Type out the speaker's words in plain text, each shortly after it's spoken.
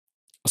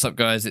What's up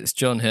guys, it's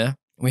John here.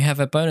 We have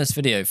a bonus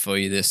video for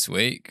you this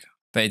week,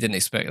 but you didn't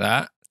expect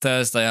that.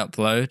 Thursday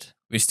upload.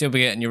 We still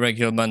be getting your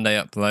regular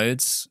Monday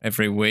uploads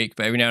every week,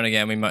 but every now and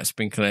again we might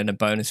sprinkle in a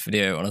bonus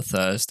video on a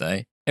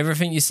Thursday.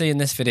 Everything you see in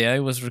this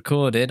video was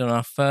recorded on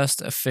our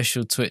first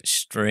official Twitch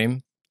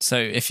stream. So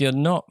if you're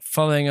not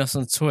following us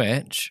on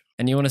Twitch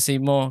and you want to see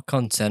more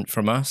content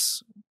from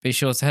us, be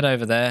sure to head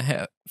over there,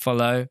 hit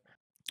follow.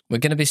 We're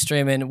going to be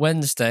streaming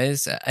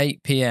Wednesdays at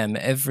 8 PM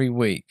every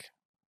week.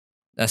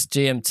 That's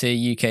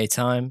GMT UK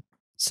time.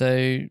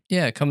 So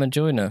yeah, come and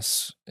join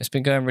us. It's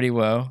been going really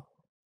well.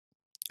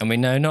 And we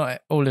know not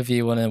all of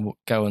you want to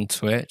go on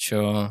Twitch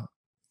or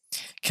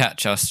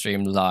catch our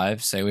stream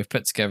live. So we've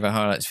put together a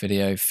highlights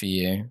video for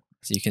you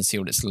so you can see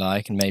what it's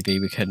like and maybe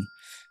we can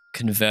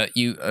convert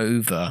you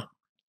over.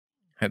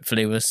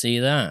 Hopefully we'll see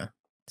you there.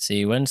 See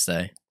you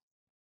Wednesday.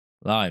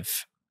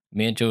 Live.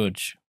 Me and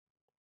George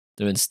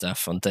doing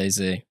stuff on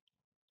DayZ.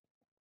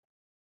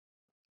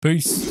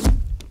 Peace.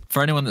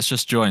 For anyone that's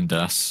just joined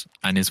us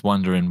and is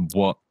wondering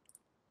what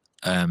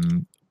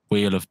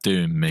Wheel of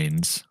Doom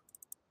means,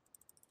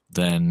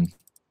 then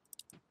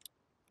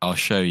I'll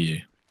show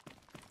you.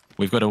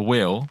 We've got a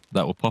wheel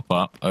that will pop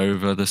up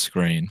over the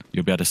screen.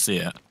 You'll be able to see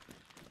it.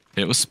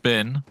 It will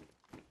spin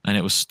and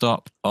it will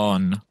stop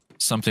on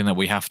something that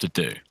we have to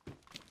do.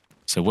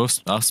 So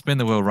I'll spin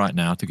the wheel right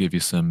now to give you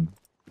some...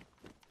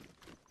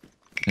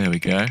 There we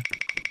go.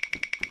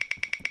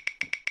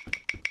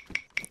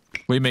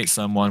 We meet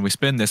someone, we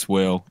spin this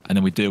wheel, and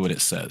then we do what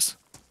it says.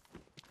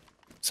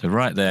 So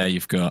right there,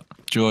 you've got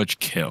George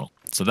kill.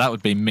 So that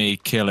would be me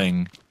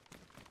killing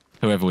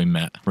whoever we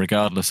met,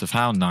 regardless of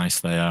how nice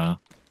they are.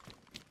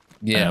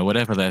 Yeah.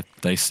 Whatever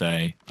they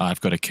say,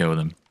 I've got to kill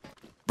them.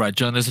 Right,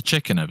 John, there's a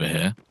chicken over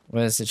here.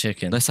 Where's the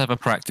chicken? Let's have a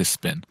practice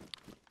spin.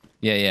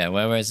 Yeah,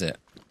 where is it?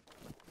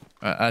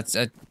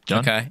 John?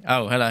 Okay.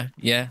 Oh, hello.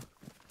 Yeah.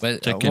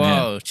 Chicken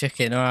whoa, here.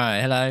 Chicken. All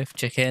right. Hello,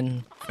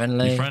 chicken.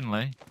 Friendly. You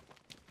friendly?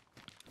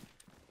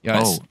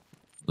 Guys, Oh,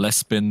 let's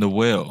spin the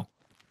wheel.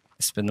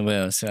 spin the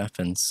wheel. See what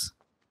happens.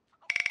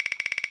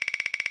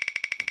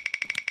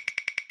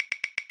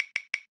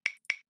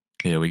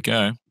 Here we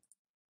go.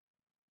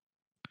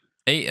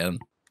 Eat them.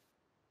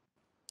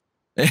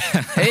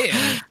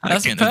 That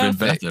That's couldn't have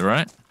been perfect. better,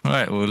 right? All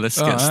right, well,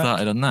 let's get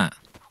started on that.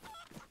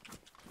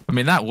 I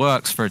mean, that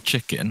works for a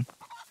chicken.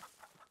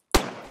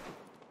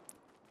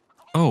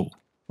 Oh.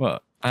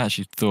 What? I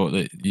actually thought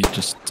that you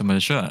just someone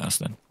had shot at us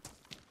then.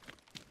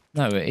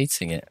 No, we're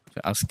eating it.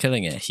 I was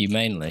killing it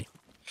humanely.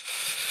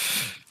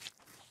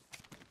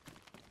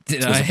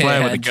 Did There's I a player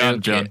hear with a gun,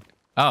 John.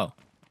 Oh. All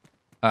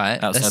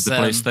right. Outside the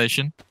police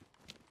station.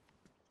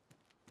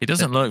 He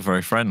doesn't look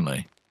very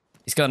friendly.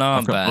 He's got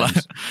an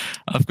armband.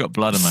 I've got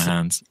blood on my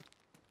hands.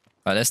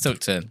 Right, let's talk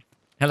to him.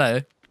 Hello.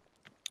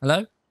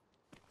 Hello?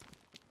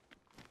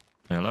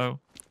 Hello?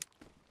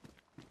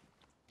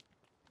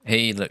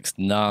 He looks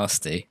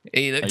nasty.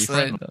 He looks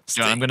so nasty.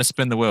 John, I'm going to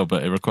spin the wheel,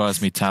 but it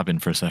requires me tabbing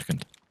for a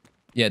second.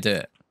 Yeah, do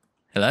it.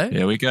 Hello?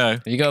 Here we go.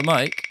 Have you got a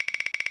mic?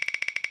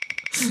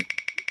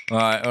 All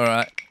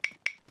right.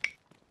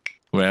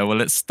 Where will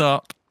it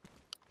stop?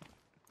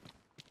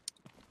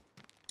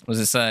 What does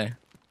it say?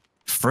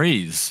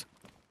 Freeze.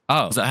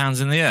 Oh. Is that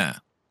hands in the air?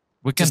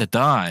 We're going to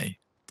die.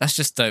 That's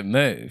just don't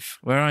move.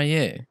 Where are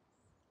you?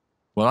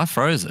 Well, I've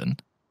frozen.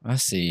 I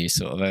see you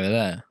sort of over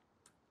there.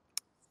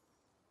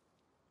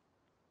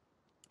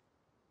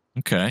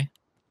 Okay.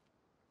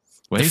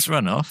 Well, he's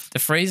run off. The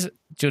freeze,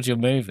 George, you're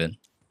moving.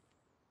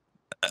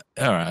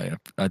 All right,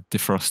 I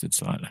defrosted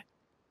slightly.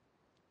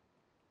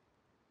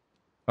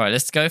 All right,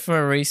 let's go for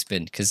a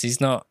respin because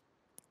he's not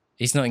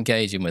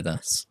engaging with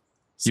us.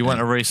 So, You want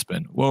a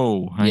respin?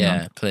 Whoa, hang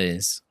on.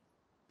 Please.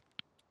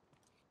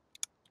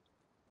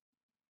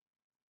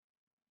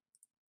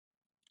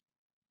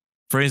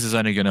 Freeze is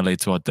only going to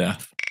lead to our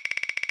death.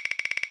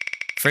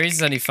 Freeze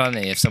is only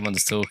funny if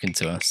someone's talking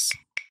to us.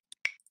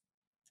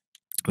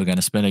 We're going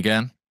to spin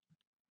again.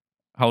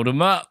 Hold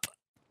him up.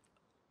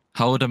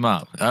 Hold him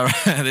up. All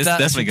right, this is That's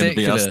definitely going to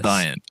be us ridiculous.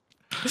 dying.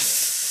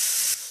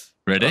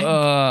 Ready?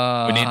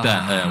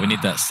 We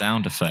need that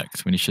sound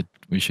effect. We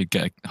should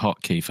get a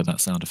hotkey for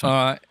that sound effect.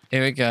 All right,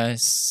 here it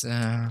goes.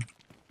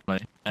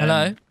 Right.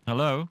 Hello.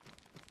 Hello.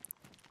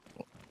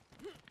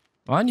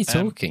 Why aren't you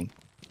talking?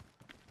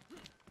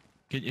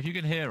 If you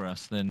can hear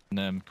us,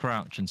 then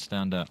crouch and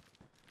stand up.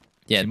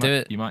 Yeah, do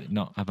it. You might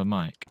not have a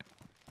mic.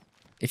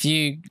 If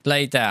you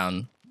lay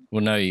down,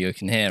 we'll know you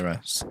can hear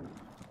us.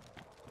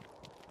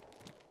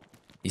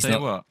 Tell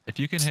you what, if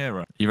you can hear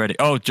us, you ready?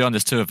 Oh, John,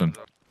 there's two of them.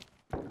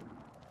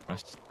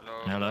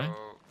 Hello.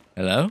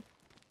 Hello.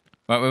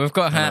 Right, well, we've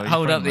got to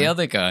hold up the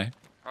other guy.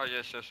 Oh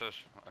yes.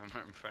 I'm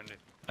friendly.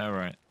 All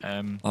right.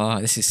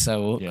 Oh, this is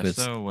so awkward. Yeah,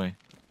 so are we.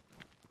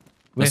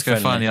 Let's go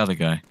find the other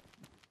guy.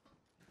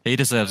 He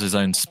deserves his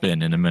own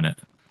spin in a minute,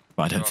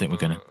 but I don't think we're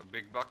gonna.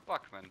 Big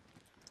backpack, man.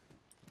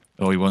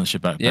 Oh, he wants your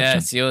backpack. Yeah, then.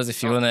 it's yours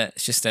if you want it.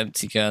 It's just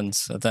empty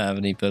guns. I don't have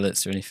any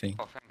bullets or anything.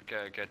 Oh,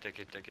 okay, take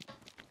it.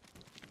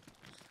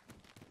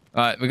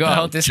 Right, we got to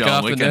hold this guy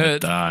up in the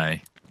hood.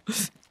 Die.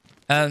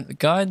 The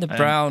guy in the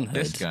brown hood.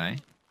 This guy.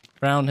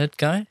 brown hood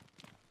guy?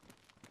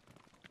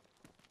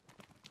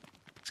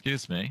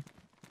 Excuse me.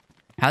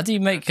 How do you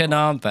make an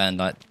armband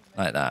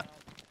like that?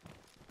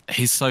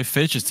 He's so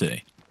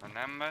fidgety. An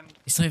armband?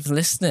 He's not even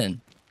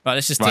listening. Right,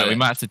 let's just do Right, it. we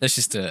might have to. Let's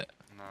just do it.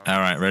 No. All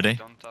right, ready?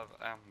 Don't have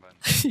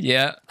armband.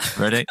 Yeah.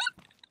 Ready?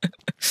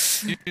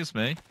 Excuse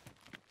me.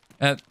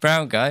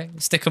 Brown guy,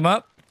 stick him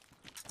up.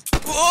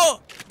 Whoa!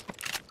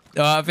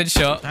 Oh, I've been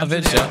shot. I've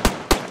been shot.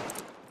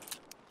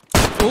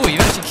 Oh, you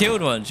actually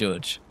killed one,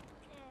 George.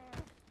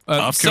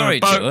 I've Sorry,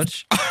 killed both.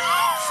 George.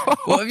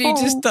 What have you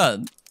just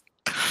done?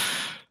 Oh,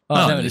 I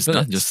don't have any it's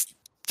not bullets.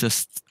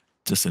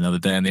 just another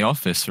day in the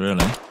office,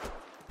 really.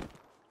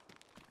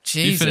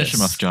 Jesus. You finish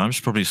him off, John. I'm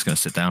probably just going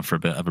to sit down for a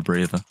bit, have a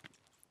breather.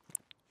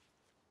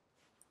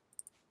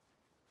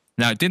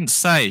 Now, it didn't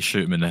say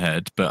shoot him in the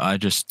head,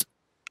 but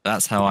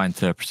that's how I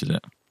interpreted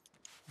it.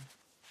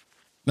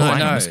 No,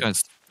 hang on, no. this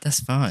guy's, That's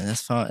fine.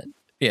 That's fine.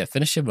 Yeah,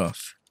 finish him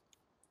off.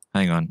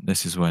 hang on,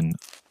 this is when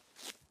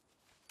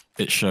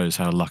it shows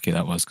how lucky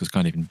that was, because I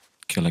can't even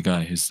kill a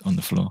guy who's on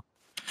the floor.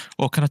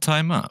 Or can I tie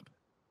him up?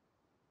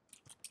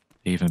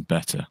 Even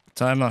better.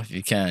 Tie him off if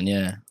you can,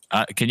 yeah.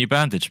 Can you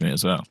bandage me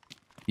as well?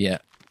 Yeah.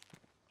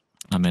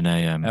 I'm in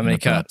a How in many a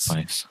bad cuts?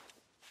 place.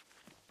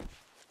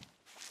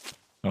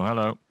 Oh,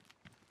 hello.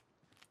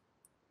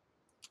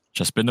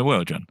 Just spin the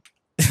wheel, John.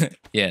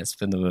 Yeah,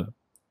 spin the wheel.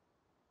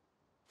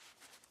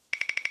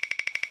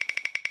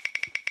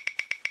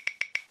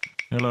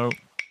 Hello.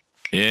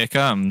 Here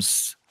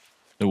comes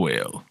the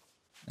wheel.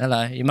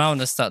 Hello. You might want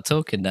to start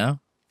talking now.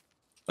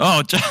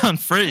 Oh, John,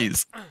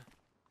 freeze.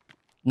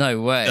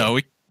 No way. No,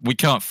 we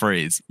can't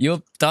freeze.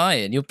 You're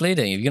dying. You're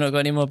bleeding. Have you not got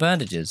any more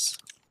bandages?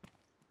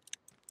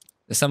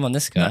 There's some on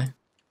this guy. No.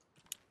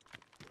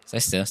 Stay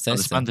still. Stay Oh,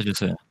 there's still. bandages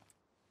here.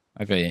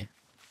 I got you.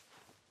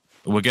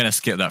 We're going to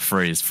skip that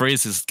freeze.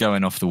 Freeze is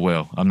going off the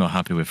wheel. I'm not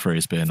happy with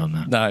freeze being on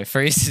there. No,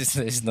 freeze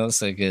is not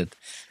so good.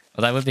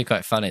 Well, that would be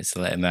quite funny to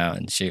let him out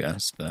and shoot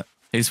us, but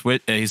He's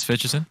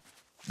fidgeting.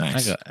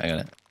 Nice. I got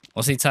it.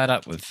 What's he tied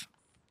up with?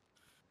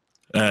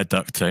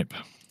 Duct tape.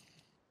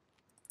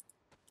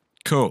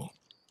 Cool.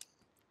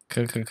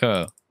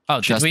 Cool.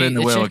 Oh, Should I did we spin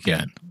the eat wheel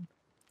chicken?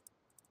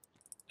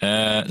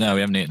 again? No,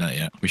 we haven't eaten that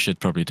yet. We should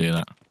probably do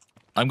that.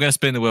 I'm going to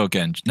spin the wheel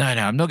again. No,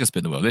 I'm not going to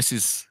spin the wheel. This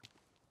is.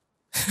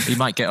 He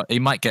might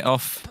get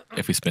off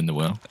if we spin the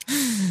wheel.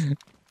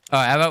 All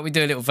right, how about we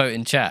do a little vote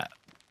in chat?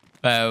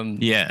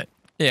 Yeah.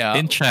 Yeah.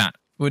 In chat,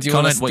 Would you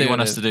want comment us to what do you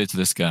want it? us to do to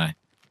this guy.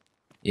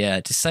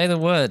 Yeah, just say the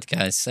word,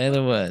 guys. Say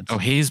the word. Oh,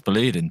 he's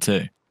bleeding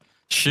too.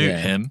 Shoot Yeah.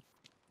 him.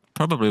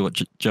 Probably what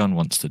John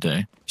wants to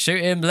do.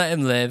 Shoot him, let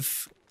him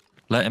live,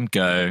 Let him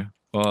go.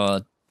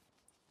 or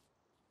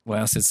what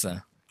else is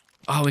there?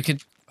 Oh, we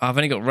could. I've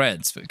only got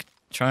reds, but we could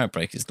try and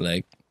break his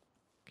leg.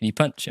 Can you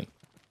punch him?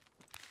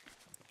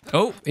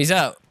 Oh, he's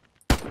out.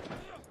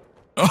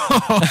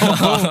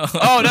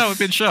 Oh no, we've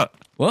been shot.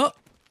 What?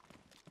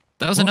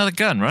 That was another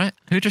gun, right?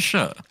 Who just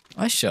shot?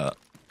 I shot.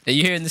 Are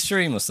you hearing the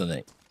stream or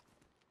something?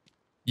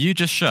 You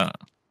just shot.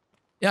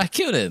 Yeah, I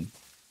killed him.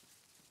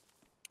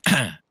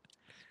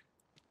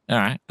 All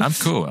right, I'm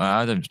cool.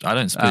 I don't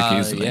speak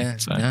easily. Yeah,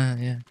 So.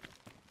 yeah.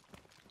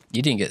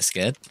 You didn't get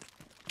scared.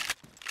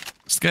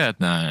 Scared?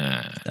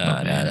 No.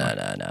 not me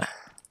anyway. No.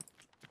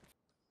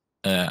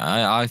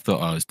 I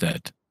thought I was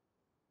dead.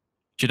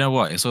 Do you know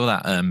what? It's all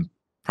that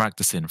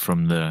practicing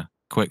from the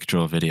quick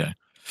draw video.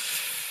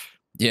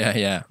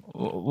 Yeah.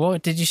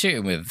 What did you shoot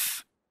him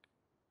with?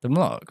 The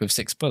Glock with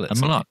 6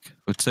 bullets. I'm lock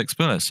with 6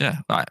 bullets. Yeah,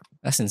 right.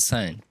 That's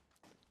insane.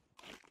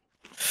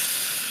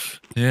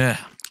 Yeah.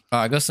 Oh,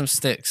 I got some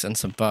sticks and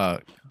some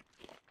bark.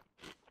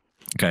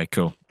 Okay,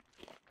 cool.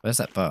 Where's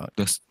that bark?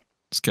 Let's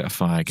get a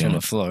fire It's on going.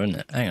 the floor, isn't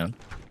it? Hang on.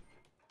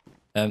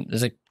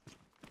 There's a.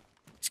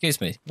 Excuse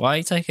me. Why are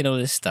you taking all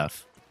this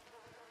stuff?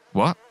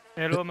 What?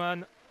 Hello,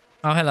 man.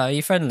 Oh, hello. Are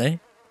you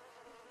friendly?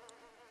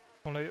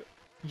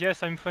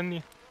 Yes, I'm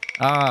friendly.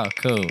 Ah,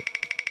 cool.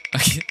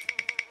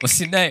 What's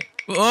your name?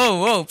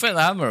 Whoa! Put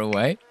the hammer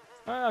away.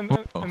 I'm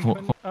Whoa, friendly.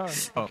 whoa.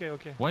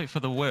 Okay. Wait for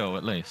the wheel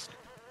at least.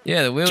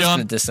 Yeah, the wheel's John.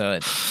 gonna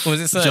decide. What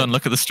was it say? John,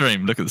 look at the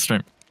stream. Look at the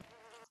stream.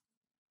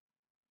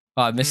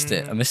 Oh, I missed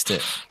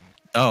it.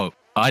 Oh,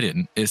 I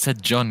didn't. It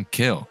said John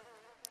kill.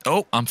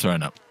 Oh, I'm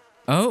throwing up.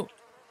 Oh,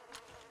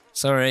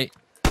 sorry.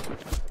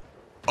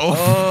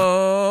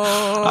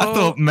 Oh. I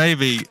thought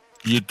maybe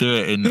you'd do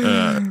it in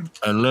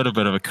a little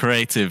bit of a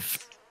creative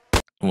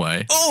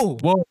way. Oh!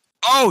 Whoa.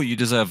 Oh, you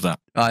deserve that.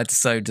 I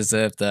so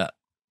deserve that.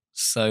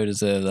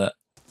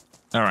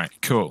 All right,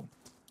 cool.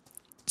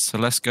 So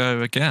let's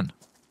go again.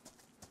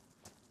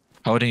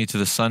 Holding you to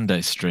the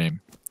Sunday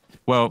stream.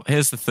 Well,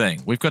 here's the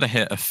thing. We've got to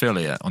hit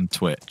affiliate on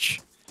Twitch.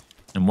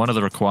 And one of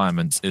the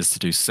requirements is to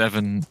do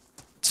 7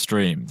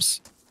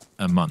 streams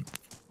a month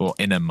or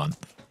in a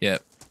month.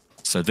 Yep.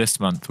 So this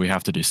month we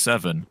have to do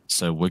 7.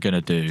 So we're going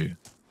to do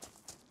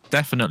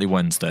definitely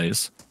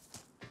Wednesdays.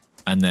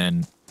 And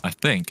then I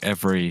think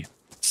every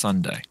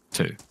Sunday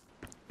too.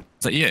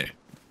 Is that you?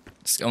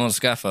 I'm on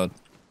scaffold.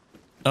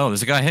 Oh,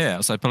 there's a guy here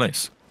outside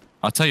police.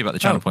 I'll tell you about the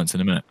channel points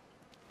in a minute.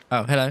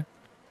 Oh, hello.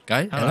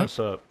 Guy? Hello? What's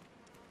up?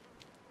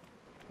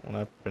 What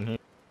happened here?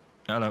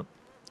 Hello.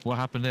 What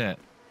happened here?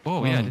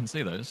 Oh, yeah, I Oh. didn't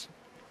see those.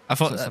 I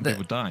thought So some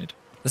people died.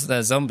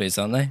 they're zombies,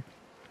 aren't they?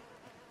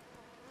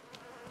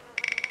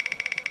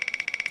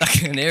 I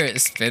can hear it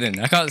spinning.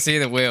 I can't see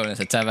the wheel and it's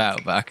a tab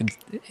out, but I can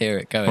hear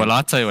it going. Well,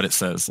 I'll tell you what it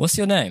says. What's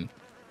your name?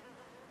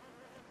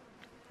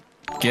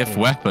 Gift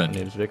My weapon.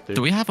 name's Victor.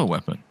 Do we have a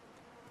weapon?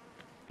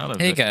 Hello,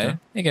 Here you go. Victor. Here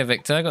you go,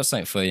 Victor. I got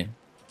something for you.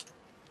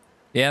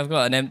 Yeah, I've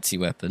got an empty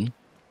weapon.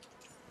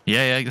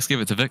 Yeah, just give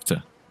it to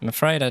Victor. I'm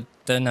afraid I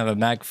don't have a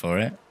mag for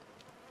it.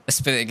 Let's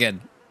spin it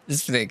again.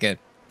 Let's spin it again.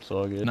 It's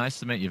all good. Nice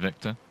to meet you,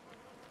 Victor.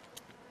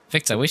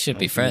 Victor, we should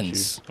be Nice to meet you.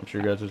 friends. What's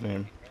your guys'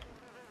 name?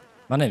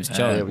 My name's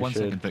John. yeah, we One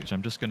should. second, Victor.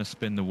 I'm just going to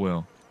spin the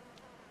wheel.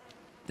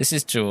 This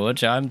is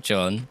George. I'm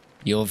John.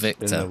 You're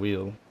Victor. Spin the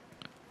wheel.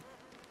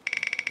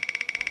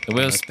 The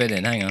wheel's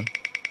spinning. Hang on.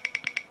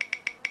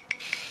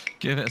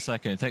 Give it a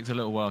second. It takes a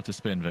little while to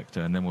spin,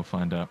 Victor, and then we'll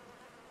find out.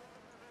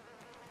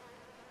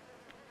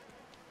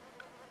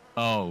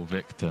 Oh,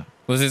 Victor.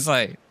 Was this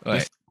like... Wait.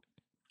 This-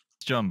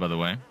 It's John, by the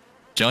way.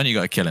 John, you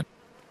got to kill him.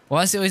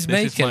 Why is it always This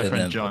me is my killing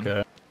friend them? John.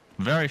 Okay.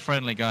 Very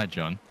friendly guy,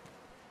 John.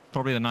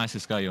 Probably the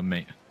nicest guy you'll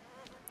meet.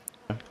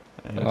 Yeah,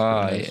 that's pretty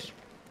Oh, nice.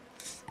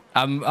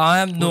 I am What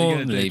are you gonna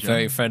normally do, John?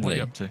 very What are friendly.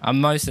 you up to?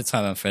 Most of the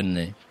time I'm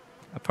friendly.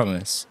 I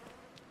promise.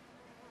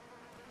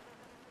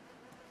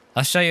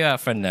 I'll show you how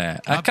friendly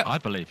I am. I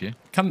believe you.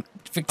 Come,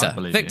 Victor.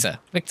 believe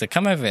Victor,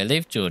 come over here.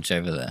 Leave George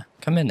over there.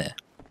 Come in here.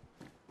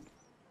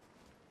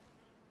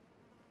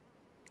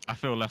 I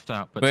feel left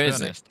out, but Where to be is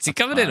he? honest, Is he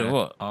coming in or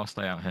what? I'll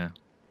stay out here.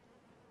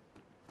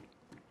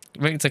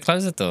 Victor,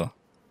 close the door.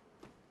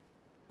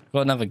 I've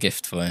got another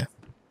gift for you.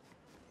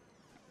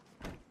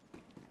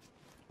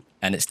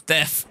 And it's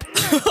death.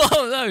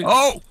 Oh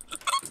no!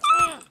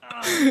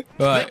 Oh!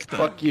 Right.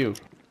 Fuck you.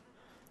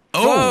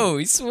 Whoa!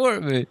 He swore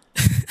at me.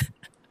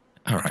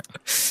 All right.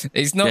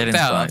 He's knocked Get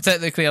out. inside.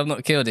 Technically, I've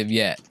not killed him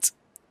yet.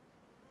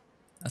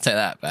 I'll take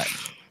that back.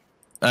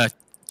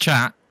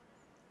 Chat,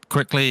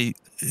 quickly,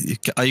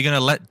 are you going to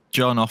let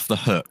John off the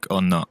hook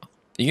or not?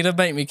 You're gonna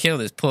make me kill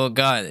this poor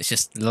guy that's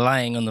just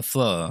lying on the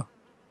floor.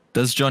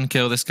 Does John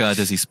kill this guy?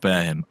 Does he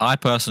spare him? I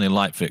personally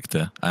like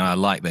Victor, and I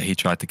like that he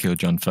tried to kill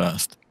John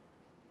first.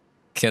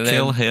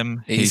 Kill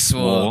him. He He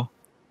swore.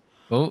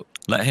 swore. Oh,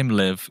 Let him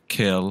live.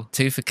 Kill.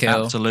 2 for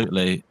kill.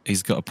 Absolutely.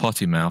 He's got a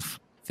potty mouth.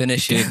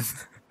 Finish him.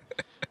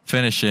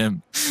 Finish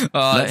him.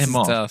 Oh, Let this him is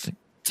off. tough.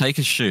 Take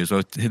his shoes.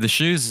 Well, the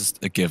shoes is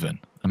a given.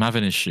 I'm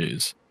having his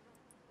shoes.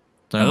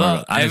 A Don't worry.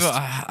 lot.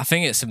 I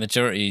think it's a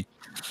majority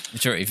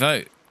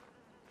vote.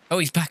 Oh,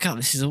 he's back up.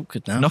 This is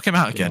awkward now. Knock him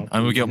out again, Yeah,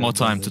 and we get more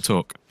yeah, time yeah. to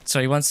talk.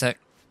 Sorry, 1 sec.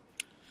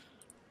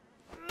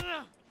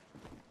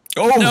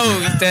 Oh No,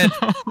 he's dead.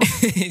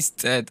 He's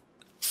dead.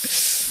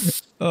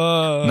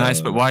 Oh.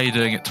 Nice, but why are you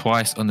doing it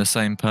twice on the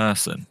same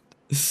person?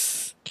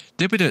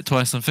 Did we do it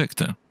twice on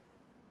Victor?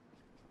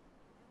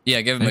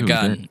 Yeah, give him Maybe a we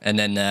gun, did. and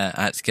then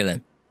I had to kill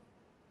him.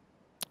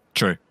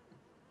 True.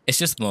 It's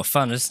just more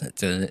fun, isn't it,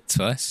 doing it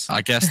twice?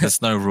 I guess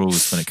there's no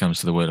rules when it comes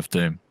to the Wheel of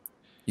Doom.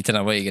 You don't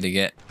know what you're gonna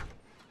get.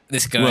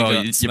 This guy Well,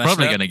 got you're smashed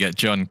probably up. going to get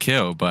John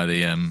killed by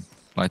the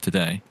by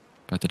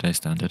today's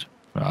standard.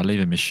 Right, I'll leave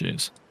him his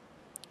shoes.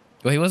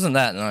 Well, he wasn't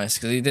that nice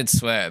because he did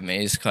swear at me.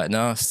 He was quite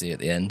nasty at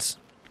the end.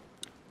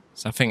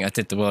 So I think I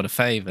did the world a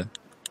favour.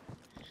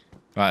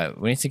 Right,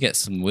 we need to get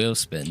some wheel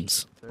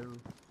spins.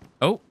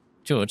 Oh,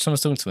 George, someone's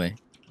talking to me.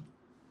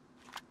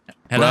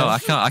 Hello.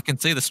 Well, I can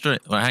see the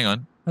street. Well, hang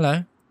on,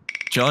 Hello.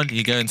 John,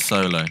 you're going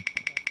solo.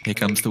 Here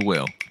comes the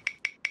wheel.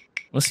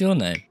 What's your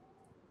name?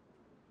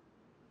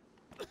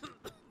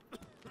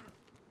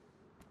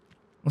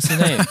 What's your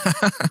name?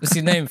 What's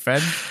your name,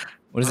 friend?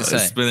 What does it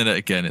say? Spinning it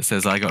again. It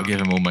says I got to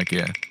give him all my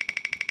gear.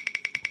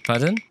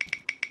 Pardon?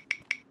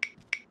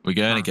 We're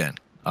going again.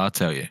 I'll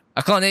tell you.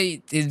 I can't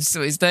eat.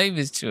 His name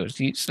is George.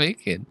 Keep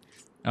speaking.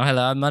 Oh,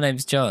 hello. My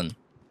name's John.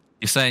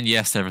 You're saying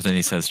yes to everything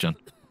he says, John.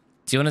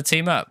 Do you want to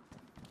team up?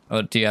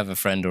 Or do you have a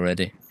friend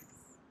already?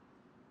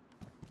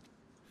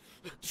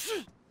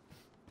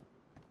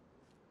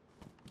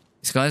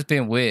 This guy's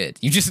being weird.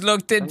 You just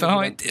logged in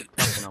behind him.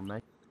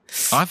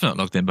 I've not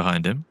logged in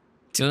behind him.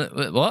 Do you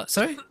want, what?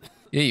 Sorry?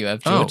 Yeah, you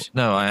have, Oh, George.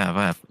 no, I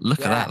have. Look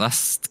at that. That's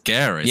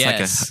scary. It's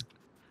Yes. like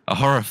a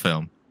horror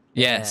film.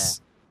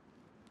 Yes.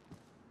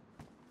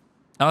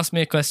 Ask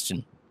me a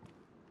question.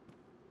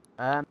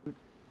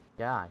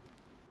 Guy.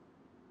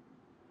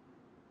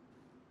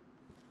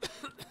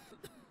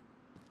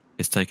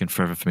 It's taken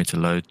forever for me to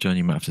load. John,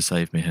 you might have to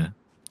save me here.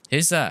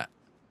 Who's that?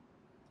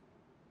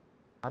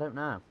 I don't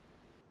know.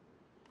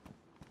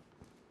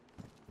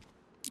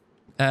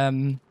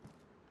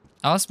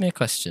 Ask me a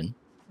question.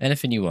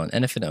 Anything you want.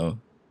 Anything at all.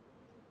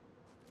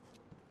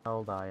 How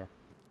old are you?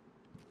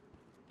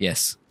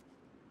 Yes.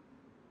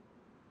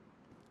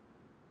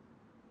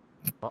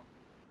 What?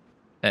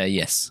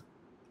 Yes.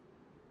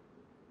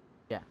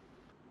 Yeah.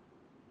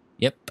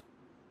 Yep.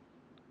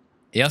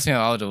 He asked me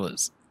how old I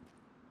was.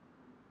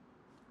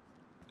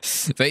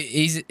 But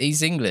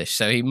he's English,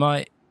 so he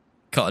might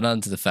cotton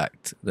on to the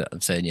fact that I'm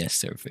saying yes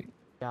to everything.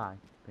 Guy.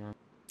 Yeah.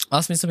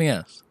 Ask me something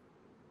else.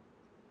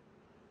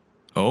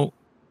 Oh,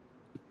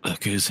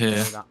 look who's Who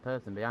here. that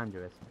person behind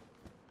you is.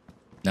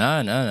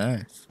 No, no,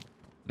 no.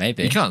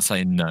 Maybe. You can't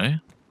say no.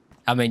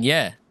 I mean,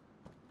 yeah.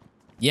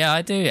 Yeah,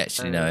 I do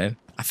actually know him.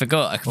 I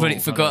forgot. I completely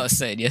Oh, forgot hello. to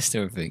say yes to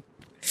everything.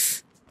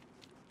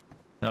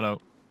 Hello.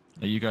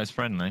 Are you guys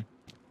friendly?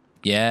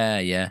 Yeah,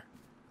 yeah.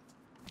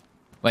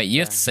 Wait, you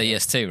have Yeah, to say yeah.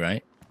 yes too,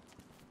 right?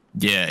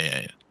 Yeah,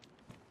 yeah,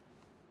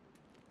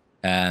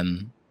 yeah.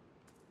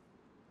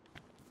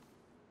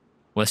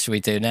 What should we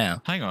do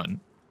now? Hang on.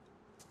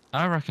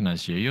 I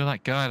recognize you. You're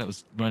that guy that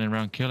was running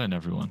around killing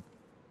everyone.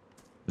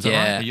 Is that right?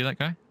 Yeah. Are you that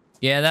guy?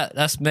 Yeah,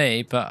 that's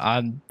me. But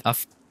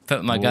I've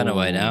put my gun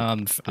away now.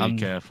 Be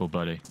careful,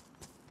 buddy.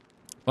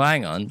 Well,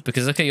 hang on,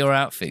 because look at your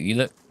outfit. You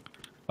look.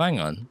 Well, hang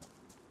on.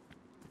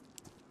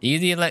 Are you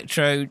the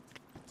Electro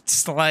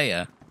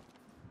Slayer?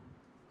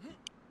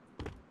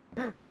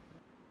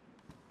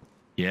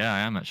 Yeah, I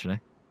am actually.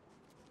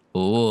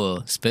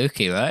 Oh,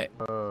 spooky, right?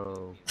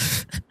 Whoa.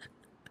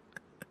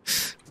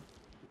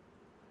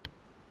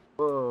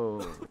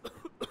 Whoa.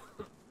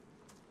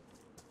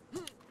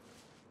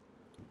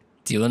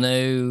 Do you want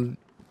to?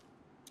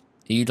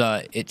 Are you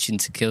like itching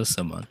to kill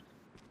someone?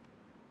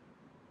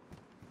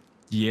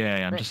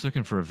 Yeah, I'm just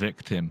looking for a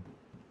victim.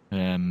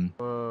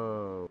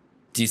 Whoa.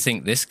 Do you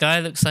think this guy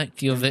looks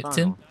like your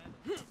victim?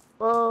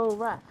 Whoa,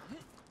 rat.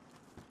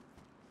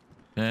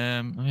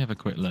 Let me have a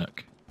quick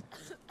look.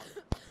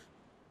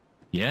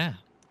 Yeah.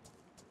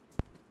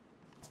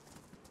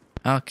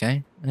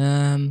 Okay.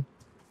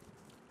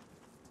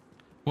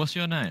 What's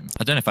your name?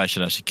 I don't know if I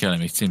should actually kill him.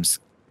 He seems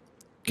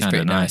He's kind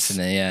pretty of nice, nice.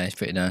 isn't he? Yeah, he's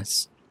pretty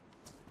nice.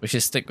 We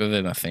should stick with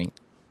him, I think.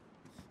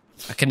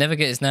 I can never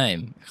get his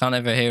name. I can't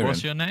ever hear What's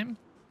him. your name?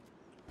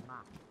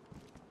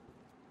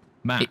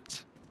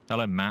 Matt.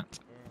 Hello, Matt.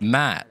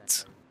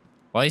 Matt.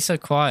 Why are you so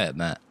quiet,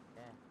 Matt?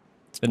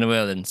 Spin the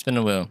wheel then. Spin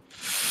the wheel.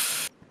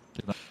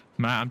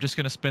 Matt, I'm just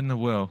going to spin the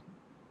wheel.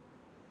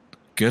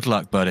 Good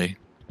luck, buddy.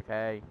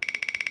 Okay.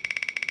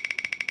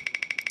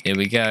 Here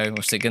we go.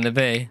 What's it going to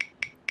be?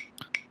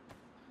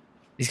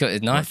 He's got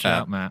his knife Watch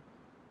out. out, Matt.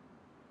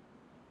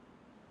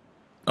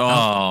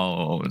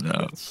 Oh,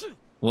 no.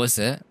 What is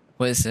it?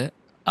 What is it?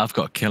 I've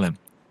got to kill him.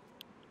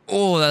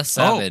 Oh, that's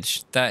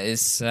savage. That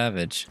is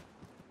savage.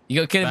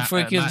 You got to kill him before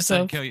he kills Matt, himself?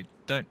 Don't kill you.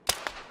 Don't.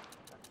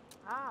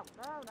 Ow,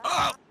 no, no.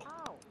 Oh.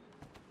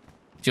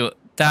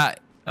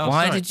 Ow.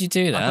 Why sorry. did you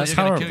do that? I thought That's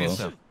you were gonna kill horrible.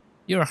 yourself.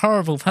 You're a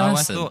horrible Oh, I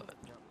person. thought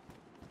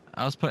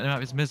I was putting him out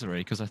of his misery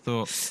because I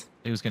thought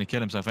he was going to kill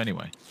himself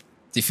anyway.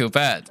 Do you feel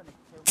bad?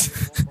 Kill me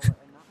with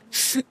one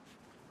bullet in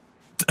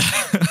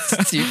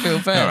that. Do you feel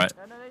bad? All right.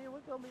 No, no, no, you will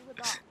kill me with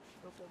that.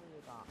 You'll kill me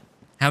with that.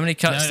 How many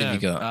cuts have you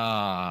got?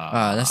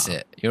 Ah, that's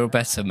it. You're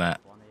better, Matt.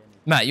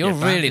 Matt, you're a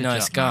Yeah, really bandage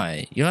nice up,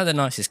 guy. You're like the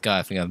nicest guy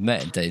I think I've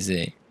met in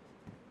DayZ.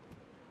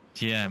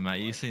 Yeah, Matt,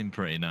 you seem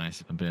pretty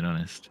nice, if I'm being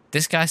honest.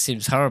 This guy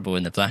seems horrible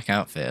in the black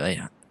outfit. Like,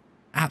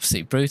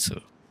 absolutely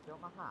brutal. Still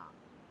my hat.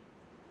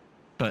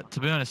 But to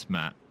be honest,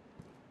 Matt,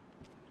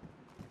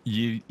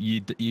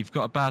 you've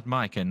got a bad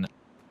mic, and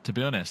to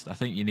be honest, I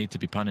think you need to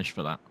be punished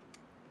for that.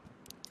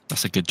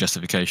 That's a good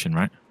justification,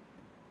 right?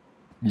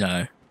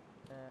 No.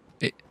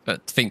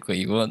 But think what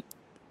you want.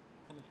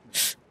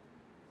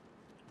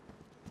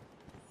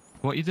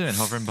 What are you doing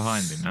hovering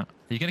behind me, Matt?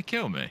 Are you going to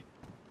kill me?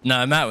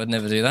 No, Matt would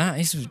never do that.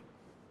 He's a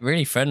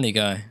really friendly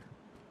guy.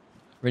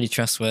 Really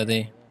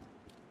trustworthy.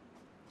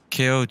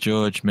 Kill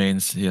George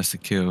means he has to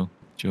kill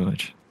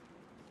George.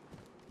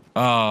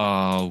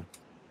 Oh,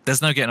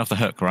 there's no getting off the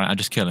hook, right? I'm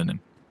just killing him.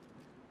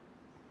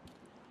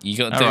 You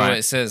got to do All what right.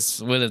 it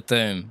says. Wheel of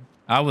Doom.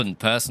 I wouldn't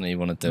personally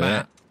want to do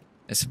Matt, it.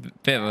 It's a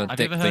bit of a have you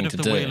dick ever thing heard to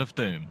of the do. Wheel of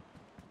Doom?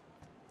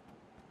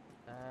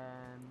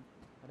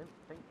 I don't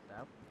think so.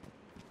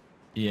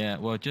 Yeah,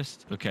 well,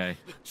 just okay.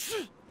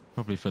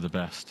 Probably for the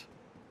best.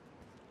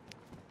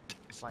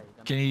 Why, you're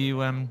gonna Can give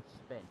you it a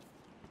spin?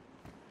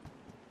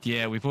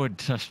 Yeah, we've already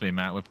touched me,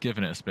 Matt. We've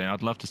given it a spin.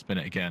 I'd love to spin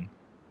it again.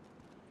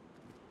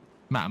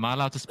 Matt, am I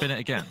allowed to spin it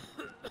again?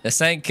 They're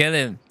saying kill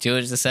him.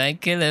 George, they're saying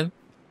kill him.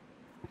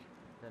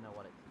 I don't know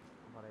what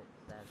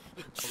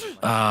it says.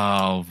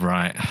 Oh,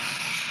 right.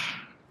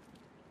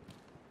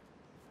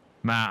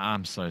 Matt,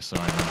 I'm so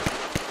sorry, man.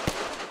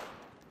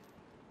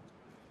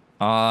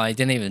 Oh, he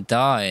didn't even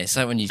die. It's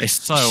like when you It's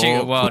so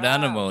shoot a wild awkward.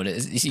 animal. You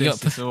This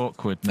got is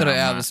awkward put now, it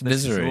out of Matt. its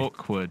This misery. is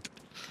awkward.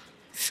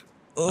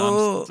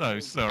 Oh. I'm so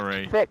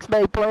sorry. Fix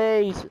me,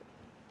 please.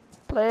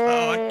 Please.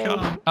 Oh, I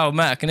can't. Oh,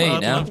 Matt, I can hear you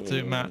I'd now. love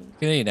to, Matt. I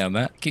can hear you now,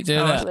 Matt. Keep doing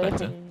Oh, that.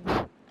 that's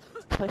better.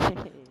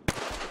 Please.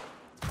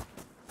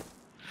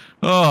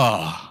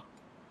 Oh,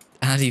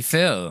 How do you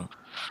feel?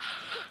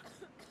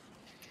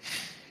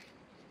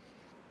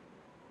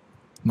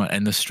 might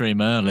end the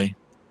stream early.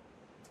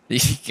 You're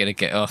gonna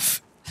get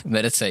off.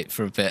 Meditate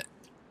for a bit.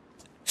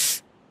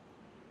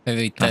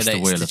 Maybe That's the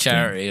donate Wheel to of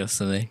charity or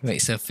something. Make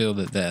yourself feel a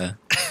bit better.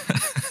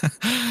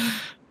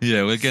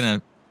 Yeah,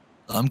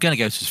 I'm gonna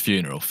go to his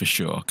funeral for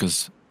sure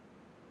because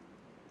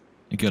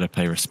you gotta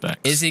pay respects.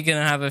 Is he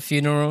gonna have a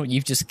funeral?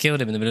 You've just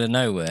killed him in the middle of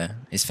nowhere.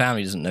 His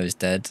family doesn't know he's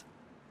dead.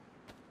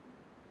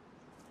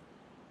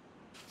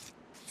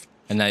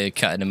 And now you're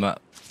cutting him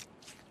up.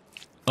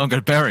 I'm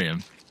gonna bury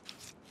him.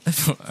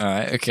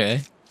 Alright,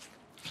 okay.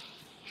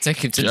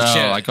 Take him to the Oh, church.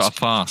 I got a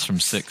pass from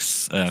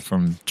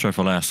from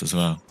Triple S as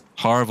well.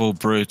 Horrible,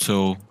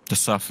 brutal, the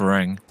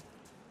suffering.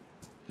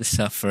 The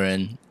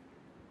suffering.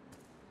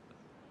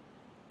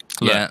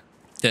 Look,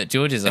 Yeah.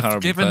 George is a if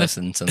horrible given the-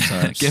 person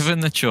sometimes. Given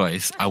the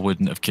choice, I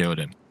wouldn't have killed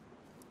him.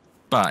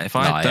 But if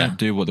I Liar. don't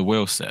do what the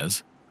will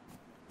says,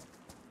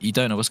 you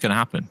don't know what's going to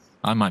happen.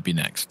 I might be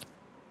next. Do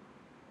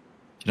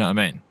you know what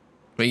I mean?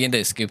 What are you going to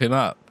do? Scoop him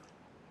up?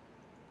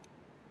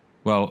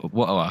 Well,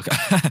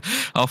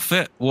 I'll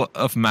fit what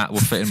of Matt will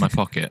fit in my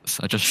pockets.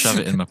 I just shove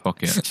it in my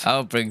pockets,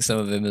 I'll bring some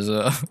of him as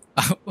well.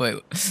 Oh,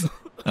 wait.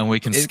 and we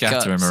can His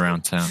scatter guts. him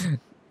around town.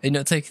 Are you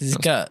not taking his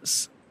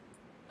guts?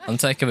 I'm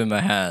taking him in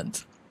my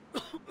hand.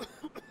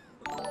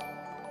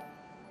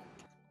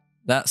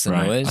 That's a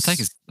Right.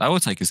 noise. I will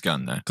take his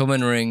gun though.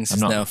 Common Rings I'm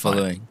is not now fine.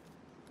 following.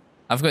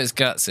 I've got his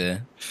guts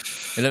here.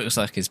 It looks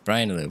like his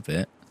brain a little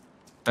bit.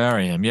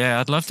 Bury him. Yeah,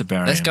 I'd love to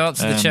bury him. Let's go up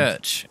to the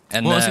church.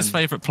 And What was his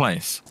favourite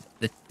place?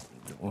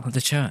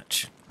 the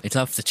church. He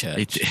loved the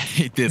church.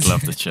 He did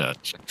love the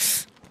church.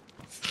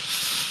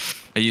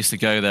 I used to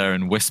go there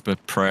and whisper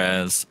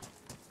prayers,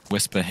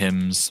 whisper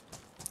hymns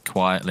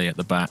quietly at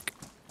the back.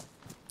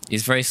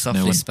 He's very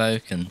softly one-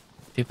 spoken.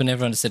 People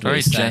never understood what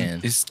Very he's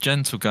saying. he's a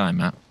gentle guy,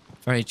 Matt.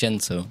 Very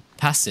gentle.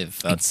 Passive,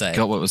 I'd say.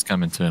 Got what was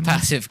coming to him. man.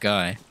 Passive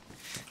guy.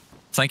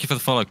 Thank you for the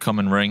follow,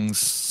 Common Rings.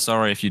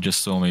 Sorry if you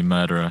just saw me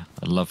murder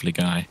a lovely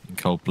guy in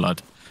cold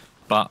blood.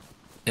 But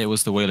it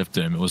was the Wheel of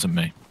Doom, it wasn't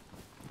me.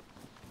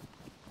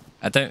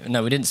 I don't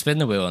know. We didn't spin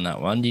the wheel on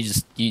that one.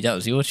 That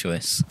was your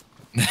choice.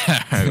 No,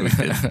 we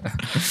didn't.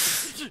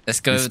 Let's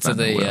go We over to spun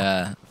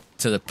the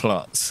the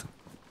plots.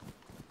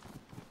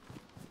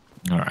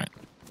 All right.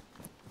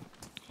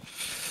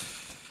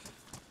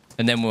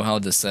 And then we'll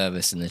hold the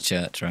service in the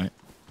church, right?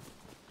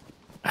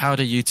 How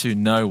do you two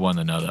know one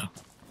another?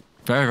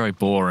 Very, very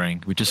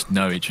boring. We just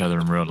know each other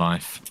in real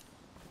life.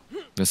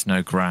 There's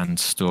no grand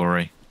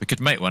story. We could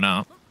make one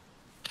up.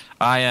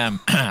 I am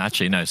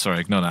actually no, sorry,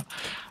 ignore that.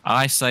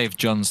 I saved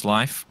John's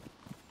life.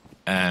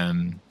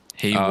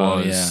 He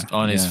was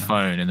on his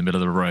phone in the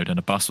middle of the road, and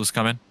a bus was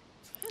coming.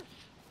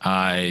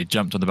 I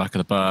jumped on the back of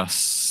the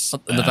bus,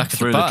 On the back of the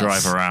threw bus? the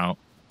driver out,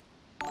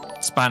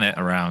 span it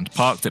around,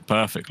 parked it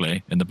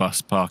perfectly in the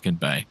bus parking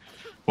bay.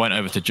 Went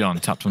over to John,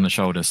 tapped him on the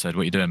shoulder, said,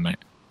 "What are you doing, mate?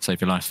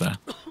 Save your life there."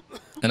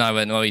 And I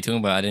went, "What are you talking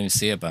about? I didn't even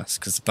see a bus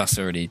because the bus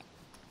already."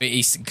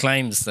 He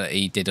claims that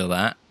he did all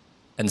that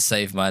and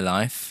saved my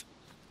life,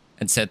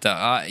 and said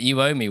that you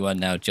owe me one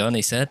now, John.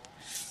 He said,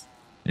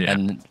 Yeah.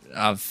 and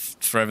I've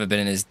forever been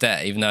in his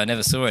debt, even though I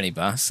never saw any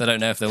bus. I don't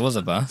know if there was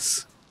a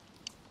bus,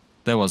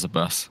 There was a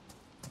bus.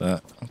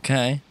 but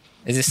okay.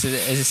 Is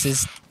this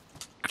his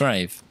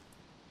grave?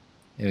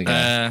 Here we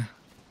go.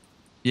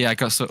 Yeah, I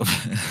got sort of.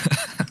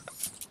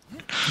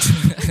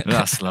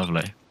 That's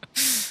lovely.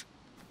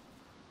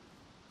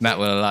 Matt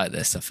will like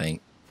this, I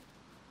think.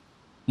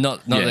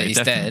 Not Yeah, that he's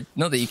definitely. dead.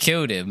 Not that you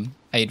killed him.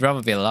 He'd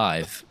rather be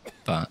alive,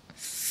 but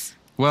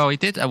Well, he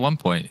did at one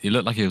point. He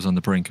looked like he was on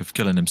the brink of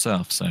killing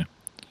himself. So,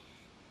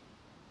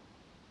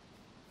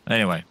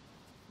 anyway,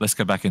 let's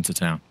go back into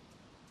town.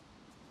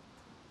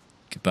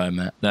 goodbye,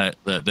 Matt. No,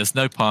 look, there's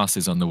no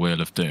passes on the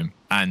Wheel of Doom,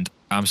 and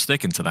I'm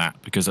sticking to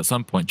that because at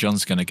some point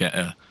John's going to get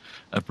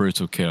a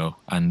brutal kill,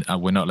 and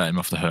we're not letting him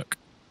off the hook.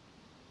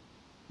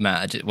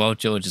 Matt, while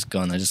George is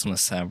gone, I just want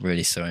to say I'm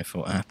really sorry for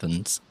what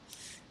happened.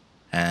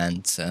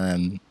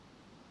 And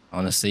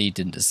honestly, you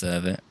didn't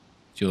deserve it.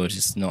 George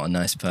is not a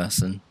nice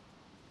person.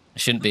 I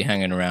shouldn't be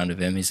hanging around with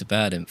him. He's a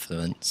bad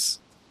influence.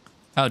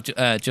 Oh,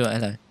 George,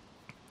 hello.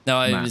 No,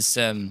 I Matt. was...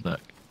 Look,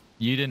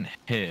 you didn't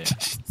hear.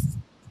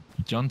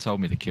 John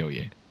told me to kill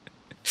you.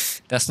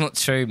 That's not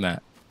true,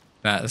 Matt.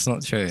 Matt, that's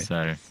not true.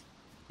 So,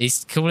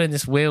 He's calling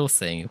this wheel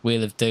thing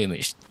Wheel of Doom,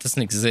 which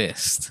doesn't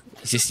exist.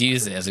 He's just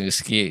used it as an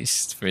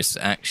excuse for his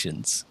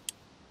actions.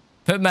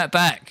 Put Matt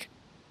back.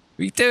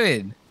 What are you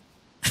doing?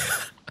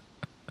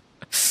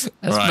 That's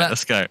right, Matt,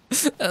 let's go.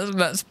 that's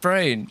Matt's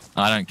brain.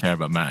 I don't care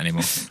about Matt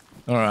anymore.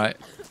 All right.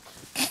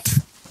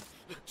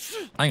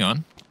 Hang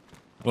on.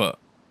 What?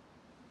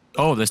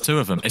 Oh, there's two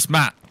of them. It's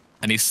Matt,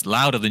 and he's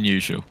louder than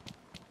usual.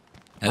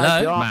 Hi,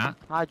 Hello? John. Matt.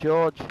 Hi,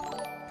 George.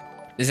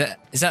 Is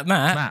that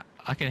Matt? Matt,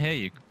 I can hear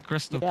you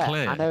crystal Yeah,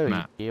 clear. I know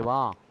Matt. you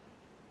are.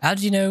 How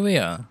do you know who we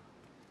are?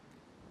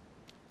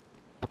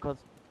 Because,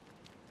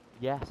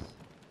 yes,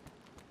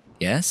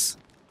 Yes?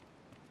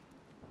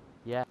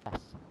 yes.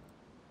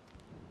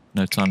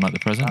 No time like the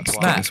present. That's Let's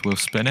why. get this wheel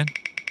spinning.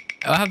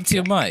 What happened to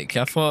your mic?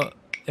 I thought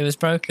it was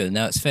broken.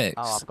 Now it's fixed.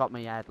 Oh, I've got my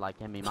head like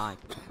in my mic.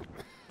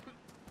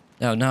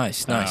 Oh,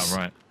 nice, nice. Ah,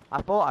 right.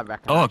 I thought I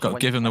recognised. Oh, I've you got to when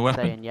give you him the kept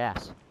weapon. Saying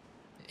yes.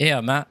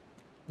 Yeah, Matt.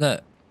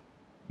 Look,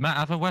 Matt,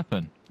 have a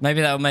weapon.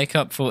 maybe that'll make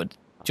up for what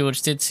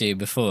George did to you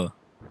before.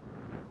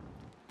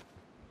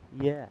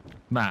 Yeah.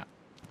 Matt,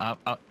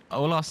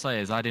 all I'll say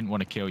is I didn't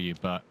want to kill you,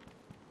 but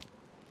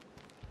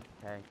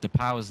Okay. the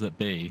powers that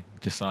be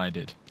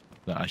decided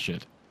that I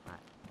should.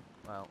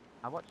 Well,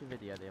 I watched a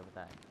video the other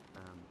day.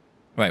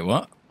 Wait,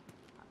 what?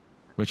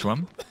 Which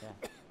one?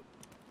 Yeah.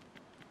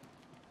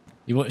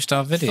 You watched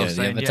our video Stop the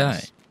saying other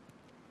yes. day?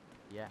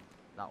 Yeah.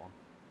 That one.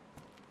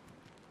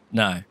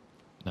 No.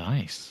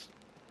 Nice.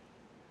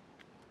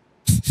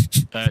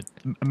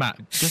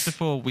 Matt, just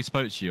before we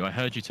spoke to you, I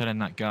heard you telling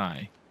that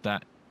guy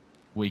that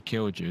we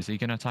killed you. Is he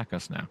going to attack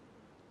us now?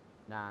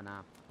 Nah, I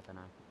don't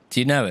know. Do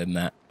you know him,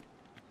 Matt?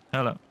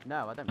 Hello.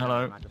 No, I don't Hello.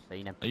 know him, I just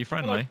seen him. Are you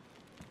friendly?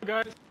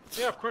 Guys,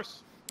 yeah, of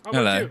course. How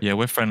Hello. about you? Yeah,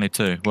 we're friendly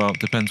too. Well,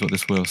 depends what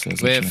this wheel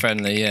says. We're actually.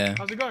 friendly, yeah.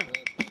 How's it going?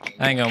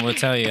 Hang on, we'll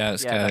tell you how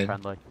it's Yeah, they're going.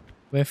 friendly.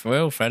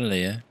 We're all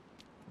friendly, yeah.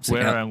 So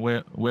We're can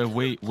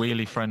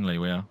wheelie friendly.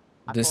 We are.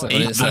 I This- thought what it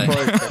did it was- say? I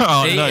thought it was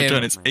Oh Eat no, him.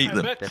 John, it's eat I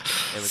them. bet. It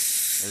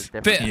was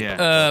different. bit,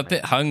 Yeah.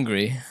 bit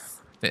hungry.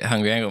 Bit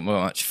hungry. I ain't got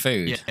much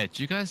food. Yeah.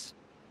 Do you guys?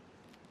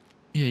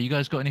 Yeah, you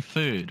guys got any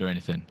food or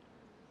anything?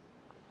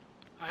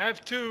 I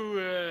have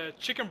 2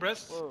 chicken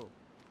breasts. Whoa.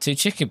 2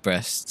 chicken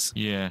breasts.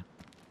 Yeah.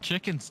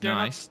 Chicken's They're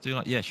not- nice. Do you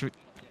like? Yeah. Should we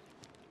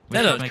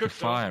They're should not make a cooked,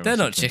 though. fire. or They're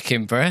not something.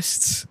 chicken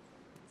breasts.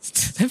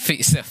 Don't put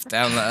yourself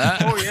down like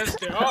that. Oh yes,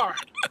 they are.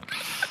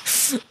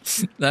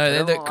 No, they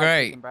don't look like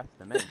great. chicken breast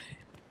to me.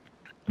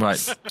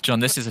 Right, John.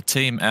 This is a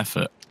team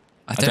effort.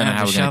 I don't know have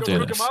how a we're gonna shovel. do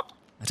Cook this. them up.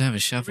 I don't have a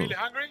shovel. Really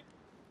hungry?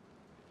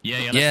 Yeah.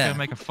 Let's Yeah. go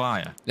make a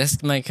fire.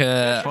 Let's make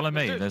a. Follow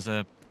me. Let's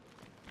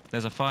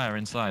There's a fire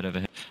inside over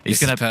here. This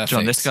He's is gonna,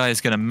 John. This perfect. guy is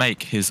gonna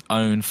make his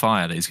own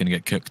fire that he's gonna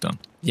get cooked on.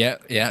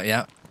 Yep.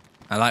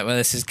 I like where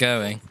this is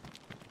going.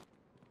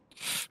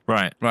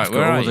 Right. Right, I've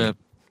where got are all you?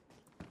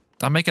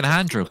 I'm making a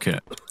hand drill kit.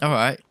 All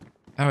right.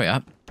 Hurry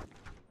up.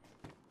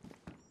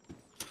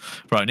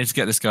 Right. I need to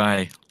get this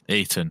guy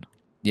eaten.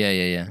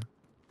 Yeah.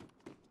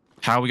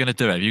 How are we gonna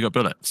do it? Have you got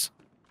bullets?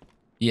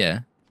 Yeah.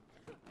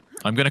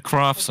 I'm gonna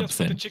craft I'll just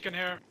put the something. chicken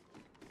here.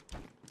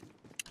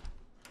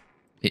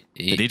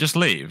 Did he just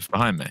leave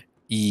behind me?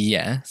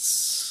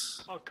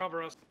 Yes. I'll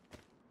cover us.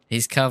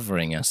 He's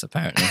covering us,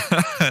 apparently.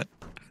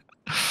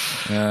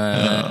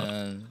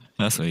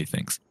 That's what he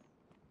thinks.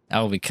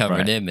 I'll be covering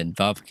Right. him in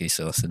barbecue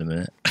sauce in a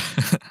minute.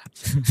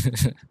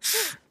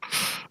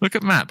 Look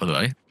at Matt, by the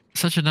way.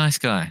 Such a nice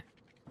guy.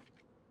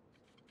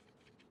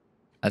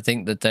 I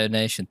think the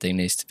donation thing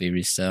needs to be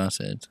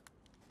restarted.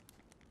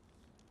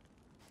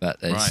 But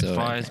they Right, saw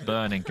fire's it.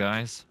 burning,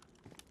 guys.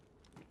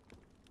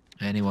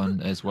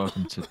 Anyone is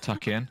welcome to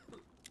tuck in.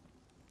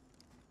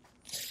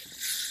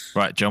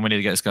 Right, John, we need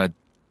to get this guy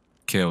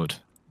killed.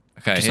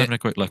 Okay, Just here- having a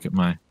quick look at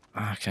my...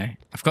 okay.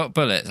 I've got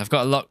bullets. I've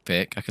got a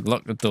lockpick. I could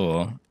lock the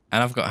door.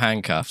 And I've got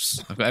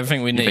handcuffs. I've got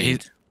everything we Yeah, but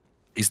need.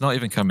 He's not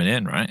even coming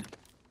in, right?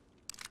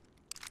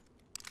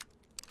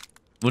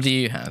 What do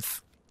you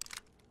have?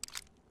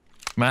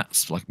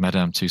 Matt's like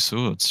Madame Two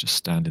Swords, just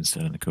standing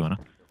still in the corner.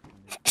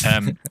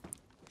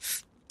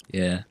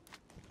 Yeah.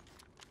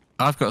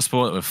 I've got a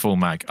sport with full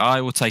mag.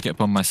 I will take it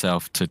upon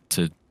myself to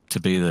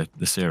be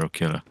the serial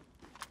killer.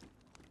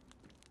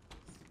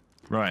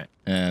 Right.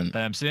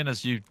 Seeing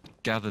as you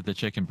gathered the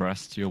chicken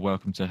breasts, you're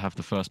welcome to have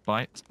the first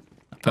bite.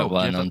 Put you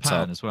one have a on pan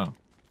top. as well.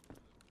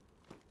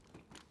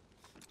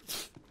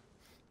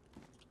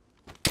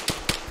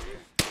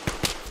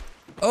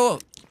 Oh,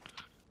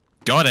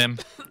 Got him.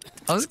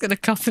 I was going to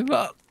cuff him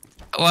up.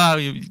 Wow,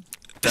 you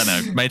don't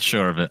know. Made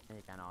sure of it. Here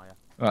you go, are you?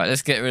 Right,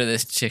 let's get rid of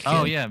this chicken.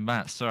 Oh yeah,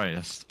 Matt. Sorry,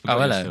 I forgot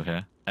hello. you're still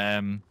here.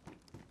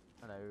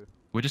 Hello.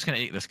 We're just gonna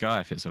eat this guy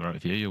if it's alright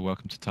with you. You're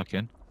welcome to tuck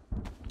in.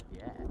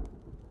 Yeah.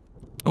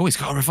 Oh, he's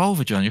got a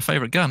revolver, John. Your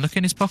favourite gun. Look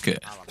in his pocket.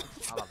 I'll have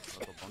a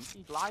little bunch.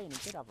 He's lying, he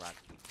did have rag.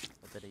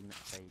 Or did he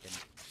not say he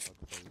didn't?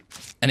 Or did he...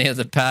 And he has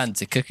a pan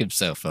to cook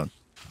himself on.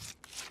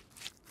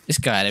 This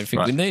guy had everything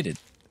we Right. needed.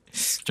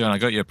 John, I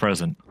got you a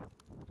present.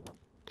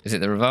 Is it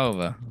the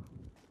revolver?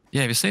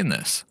 Yeah, have you seen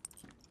this?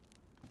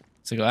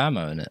 It's got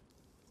ammo in it.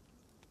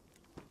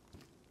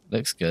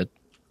 Looks good.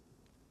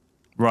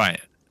 Right.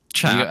 You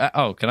Chat. got-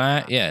 oh, can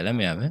I? Yeah, let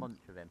me have it. Bunch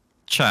of him.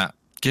 Chat.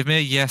 Give me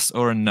a yes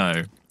or a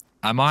no.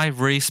 Am I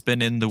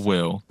respinning the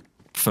wheel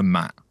for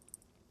Matt?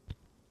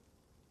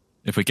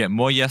 If we get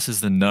more yeses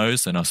than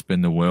nos, then I'll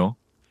spin the wheel.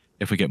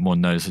 If we get more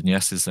nos than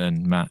yeses,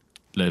 then Matt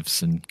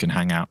lives and can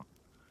hang out.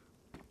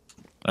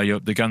 Oh,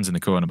 the gun's in the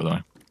corner, by the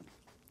way.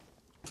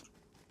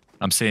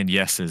 I'm seeing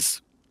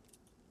yeses.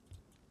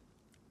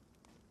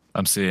 I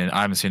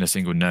haven't seen a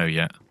single no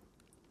yet.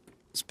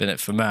 Spin it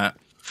for Matt.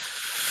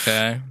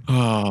 Okay.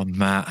 Oh,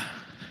 Matt.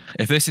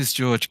 If this is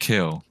George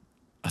Kill,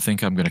 I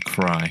think I'm going to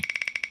cry.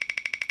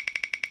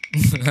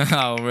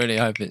 I really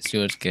hope it's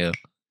George Kill.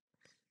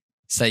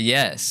 Say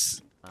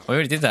yes. We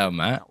already did that on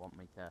Matt. Not want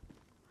me to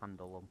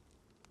handle them.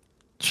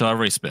 Shall I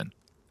respin?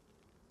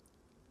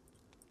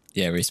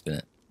 Yeah, respin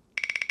it.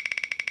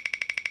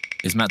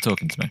 Is Matt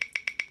talking to me?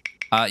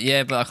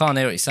 Yeah, but I can't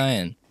hear what he's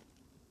saying.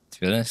 To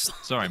be honest.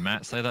 Sorry,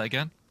 Matt. Say that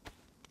again. Do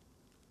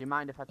you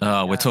mind if I...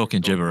 Oh, we're take,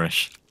 talking this gun?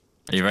 gibberish.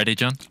 Are you ready,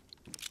 John?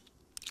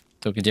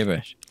 Talking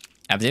gibberish.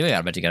 Well,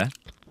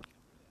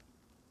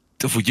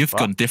 You've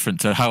gone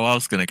different to how I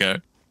was going to go.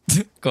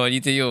 go on,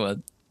 you do your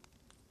one.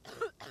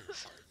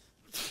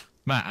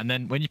 Matt, and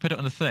then when you put it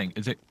on the thing,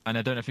 is it? And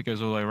I don't know if it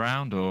goes all the way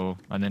around or.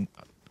 And then.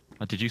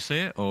 Did you see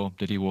it or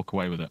did he walk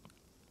away with it?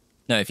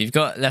 No, if you've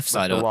got left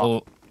side the or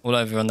what? all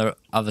over on the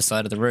other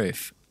side of the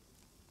roof.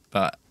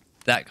 But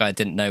that guy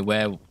didn't know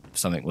where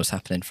something was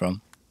happening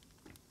from.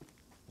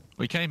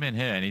 We came in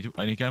here and he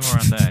came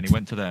around there and he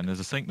went to there and there's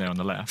a sink there on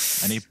the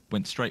left and he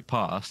went straight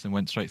past and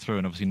went straight through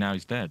and obviously now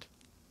he's dead.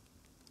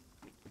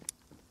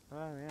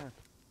 Oh yeah.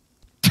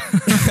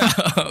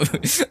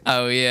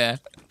 Oh yeah.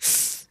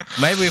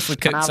 Maybe if we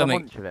Can cook I have a something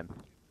bunch of him?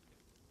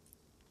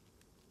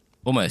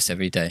 almost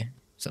every day.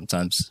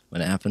 Sometimes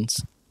when it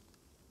happens.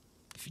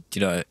 Do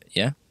you know?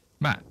 Yeah.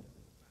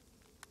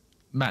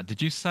 Matt,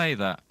 did you say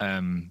that?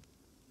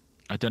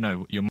 I don't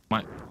know. You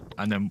might,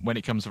 and then when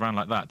it comes around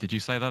like that, did you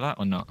say that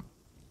or not?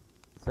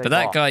 Say But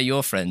that what? guy,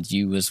 your friend,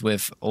 you was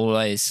with,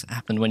 always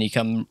happened when you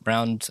come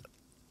round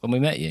when we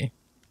met you.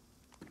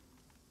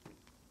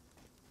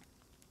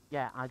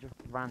 Yeah, I just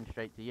ran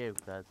straight to you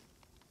because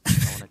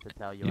I wanted to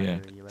tell you Yeah.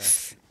 who you were.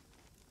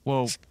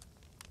 Well,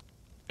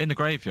 in the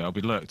graveyard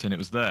we looked and it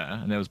was there,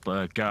 and there was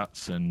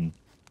guts and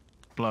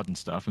blood and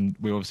stuff, and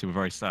we obviously were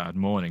very sad,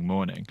 mourning,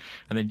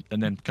 and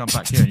then come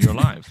back here and you're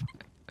alive.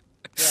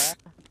 Yeah,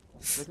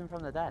 risen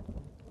from the dead.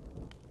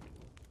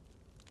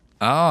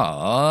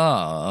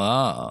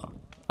 Oh,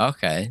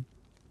 okay.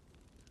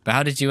 But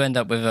how did you end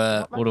up with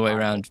all the way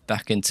around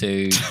back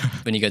into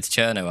when you go to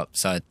Cherno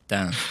upside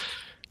down?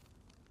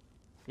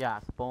 Yeah, I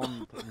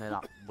spawned near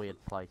that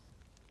weird place.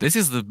 This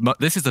is the best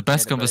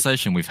bridge.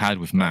 conversation we've had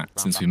with Matt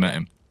since we met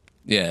him.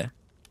 Yeah.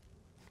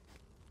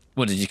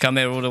 What, did you come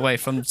here all the way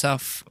from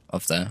south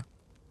of there?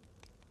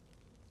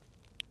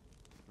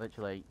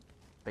 Literally,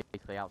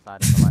 basically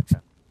outside of the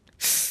lecture.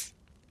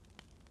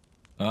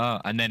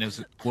 And then it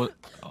was what,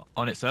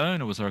 on its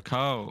own, or was there a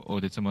car, or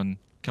did someone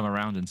come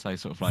around and say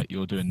sort of like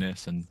you're doing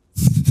this and?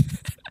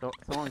 So,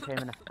 someone came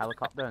in a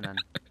helicopter and then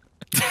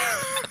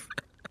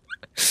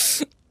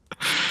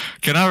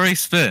Can I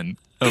respin?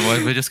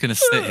 Otherwise, we're just gonna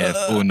sit here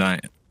all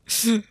night.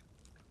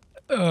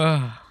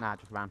 nah, I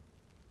just ran.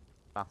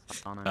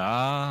 Fast on it.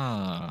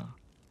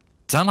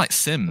 Sound like They got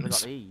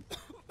Sims. these.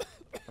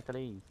 Look at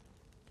these.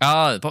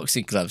 Ah, the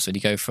boxing gloves when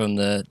you go from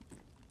the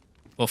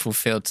waffle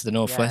field to the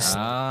northwest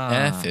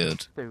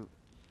airfield. So,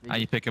 And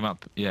you pick them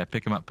up,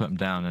 put them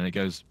down, and it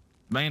goes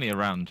mainly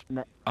around,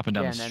 Ne- up and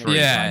down yeah, the and then it street.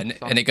 Yeah, goes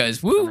and it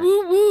goes doesn't woo it?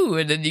 woo woo,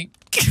 and then you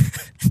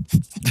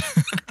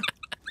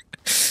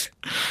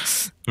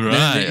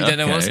Right. you don't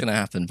know what's okay. gonna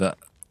happen. But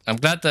I'm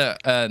glad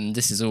that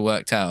this is all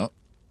worked out.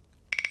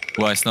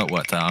 Well, it's not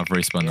worked out. I've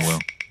respun the wheel.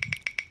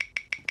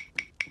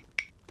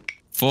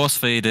 Force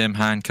feed him,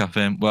 handcuff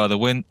him. Well, the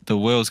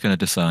wheel's going to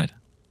decide.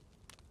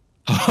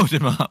 Hold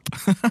him up.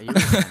 Are you in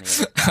any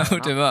of it?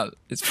 Hold him up,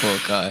 this poor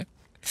guy.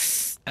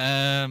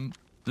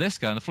 This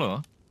guy on the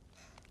floor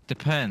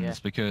depends Yeah.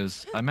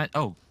 because I met.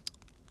 Oh,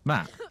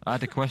 Matt, I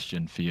had a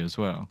question for you as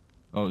well.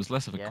 Oh, it was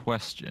less of a Yeah.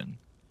 question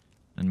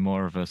and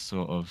more of a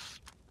sort of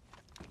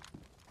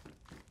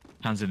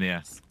hands in the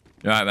air.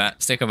 Right,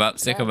 Matt, stick 'em up,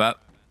 stick 'em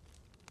up.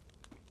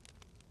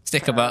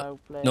 Stick 'em up. Hello,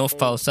 please. North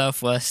Pole,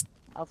 Southwest.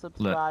 I'll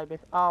subscribe if.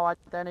 Oh, I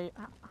don't know.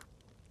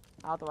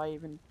 How do I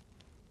even?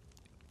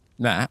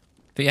 Matt,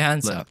 put your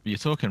hands Look, up. you're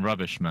talking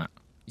rubbish, Matt.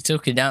 You're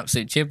talking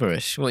absolute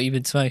gibberish. What have you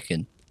been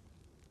smoking?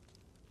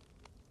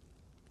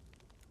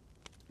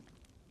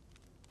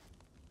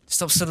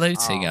 Stop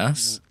saluting Oh,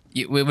 us.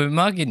 We're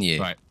mugging you.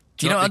 Right.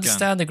 Do you drop not your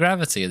understand the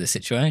gravity of the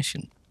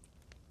situation?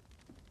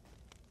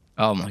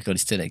 Oh my god,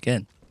 he's doing it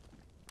again.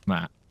 gun,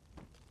 Matt.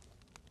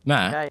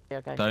 Matt,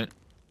 Okay. Don't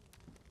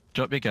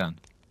drop your gun.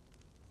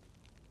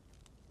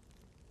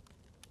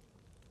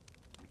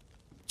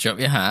 drop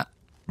your hat.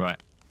 Right.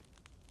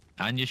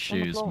 And your On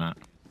the shoes, floor. Matt.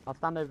 I'll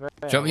stand over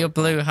here. Drop your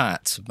blue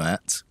hat,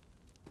 Matt.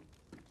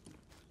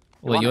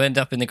 Or want you it? end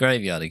up in the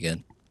graveyard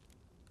again.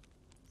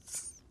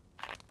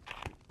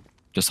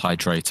 Just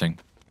hydrating.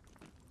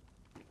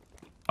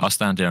 I'll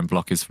stand here and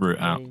block his route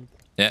out. Please.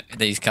 Yeah,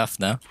 he's cuffed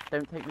now.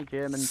 Don't take me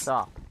German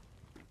off.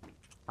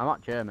 I'm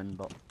not German,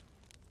 but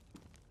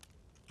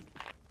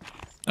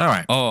All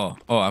right. Oh,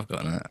 I've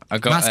got that. I've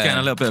got. Matt's getting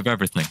a little bit of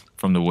everything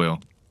from the wheel.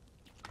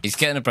 He's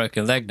getting a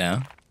broken leg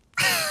now.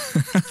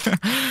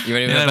 You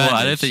ready You with know a what?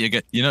 I don't bandage?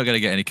 think you're not going to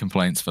get any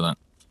complaints for that.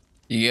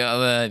 You got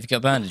have you got a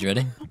bandage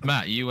ready?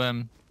 Matt, you've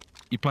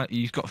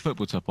got a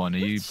football top on. Are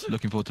you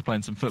looking forward to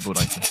playing some football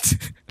later?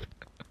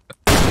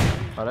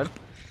 hold on.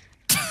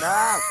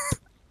 No.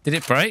 Did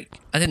it break?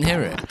 I didn't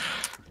hear it.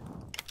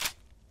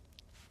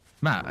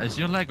 Matt, is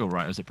your leg all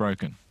right? Or is it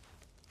broken?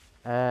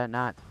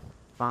 No, it's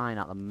fine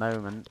at the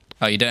moment.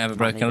 Oh, you don't have a Might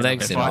broken need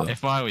leg another anymore.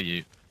 If I were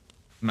you,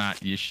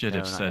 Matt, you should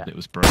have No, not said yet. it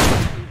was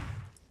broken.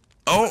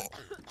 Oh!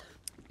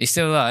 He's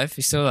still alive.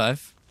 He's still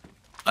alive.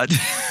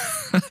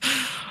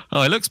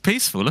 Oh, he looks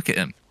peaceful. Look at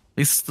him.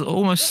 He's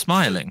almost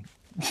smiling.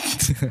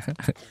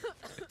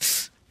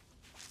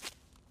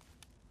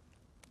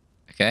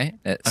 Okay,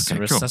 let's Okay,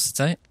 cool.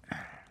 resuscitate.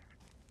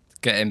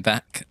 Get him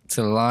back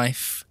to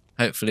life.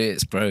 Hopefully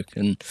it's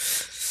broken.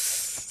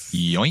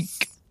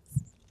 Yoink.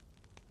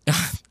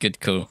 Good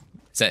call.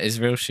 Is that his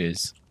real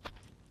shoes?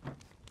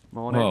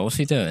 Morning. Whoa, what's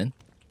he doing?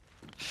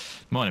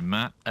 Morning,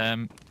 Matt.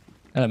 Hello,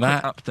 Quick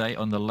Matt. update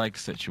on the leg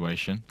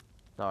situation.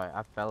 Sorry,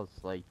 I fell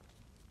asleep.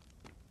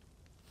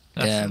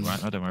 That's Um, all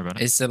right. Don't worry about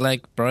it. Is the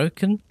leg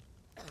broken?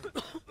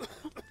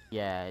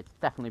 Yeah, it's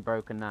definitely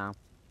broken now.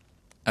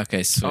 Okay,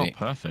 Oh, sweet.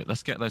 perfect.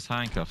 Let's get those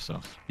handcuffs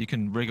off. You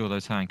can wriggle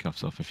those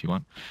handcuffs off if you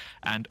want.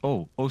 And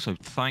also,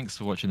 thanks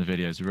for watching the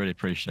videos. We really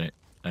appreciate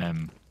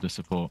the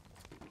support.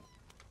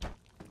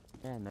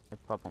 Yeah, no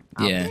problem.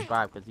 Yeah. I'll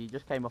subscribe because you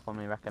just came up on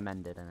me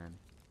recommended, and then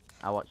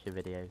I watch your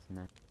videos and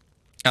then.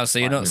 Oh, so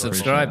you're Right, not we appreciate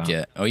subscribed that.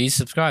 yet? Or are you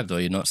subscribed or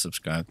you're not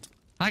subscribed?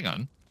 Hang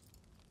on.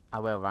 I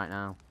will right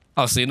now.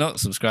 Oh, so you're not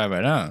subscribed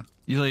right now?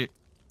 You like,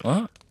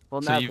 What?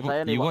 Well, So no, you 'cause I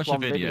only you watched watch a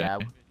one video.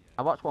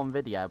 I watched one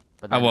video,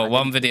 but Oh, then well, I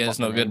one didn't see video what is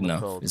the not good name was enough.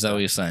 called, Is that so- what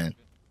you're saying?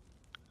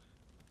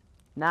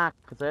 Nah,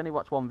 because I only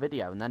watched one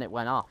video and then it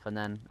went off, and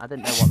then I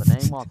didn't know what the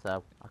name was,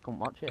 so I couldn't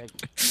watch it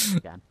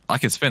again. I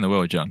can spin the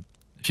wheel, John,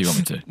 if you want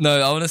me to.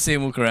 No, I want to see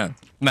him walk around.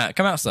 Matt,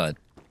 come outside.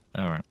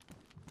 All right.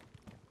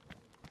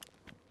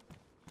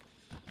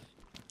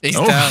 He's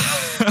Oh, down.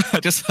 I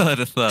just heard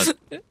a thud.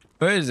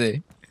 Where is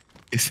he?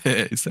 He's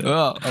here. He's here.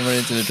 Oh, I'm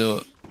running to the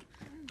door.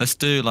 Let's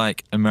do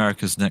like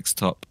America's Next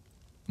Top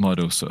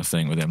Model sort of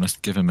thing with him. Let's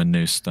give him a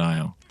new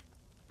style.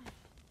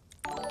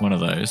 One of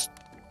those.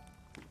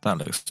 That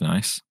looks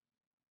nice.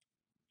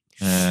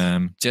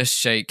 Just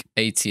Shake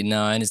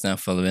 89 is now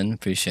following.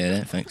 Appreciate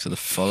it. Thanks for the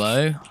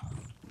follow.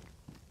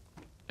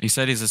 He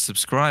said he's a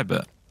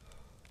subscriber.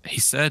 He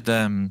said,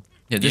 this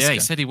yeah, guy. he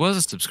said he was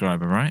a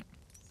subscriber, right?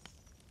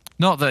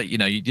 Not that, you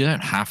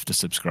don't have to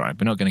subscribe.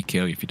 We're not going to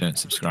kill you if you don't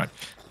subscribe.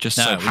 Just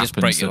No, so we just happens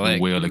break that your the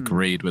leg. wheel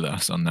agreed with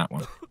us on that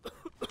one.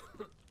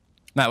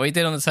 Matt, what you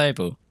did on the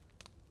table?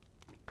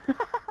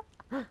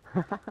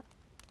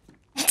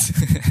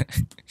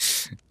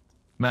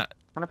 Matt,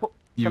 Can I put?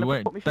 you can I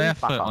went put my shoes back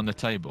barefoot on? on the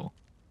table.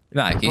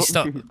 Matt, can you Put my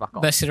stop shoes back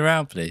on. messing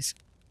around, please?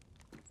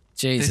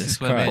 Jesus This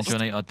is where me and Christ.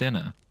 John ate our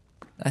dinner.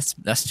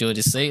 That's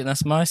George's seat and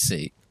that's my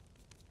seat.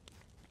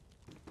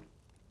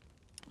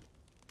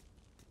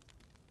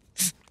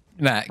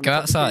 Matt, Can go I put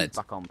my outside. shoes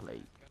back on,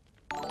 please.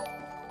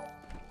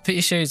 Put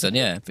your shoes on,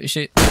 yeah. Put your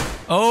shoes.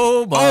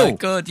 Oh my Oh!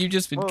 God, you've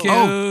just been Oh.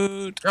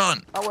 killed.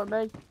 John, That wasn't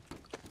me.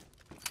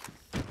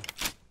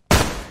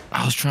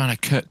 I was trying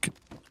to cook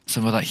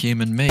some of that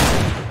human meat.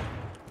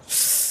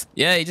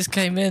 Yeah, he just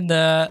came in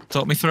there.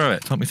 Talk me through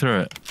it. Talk me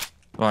through it.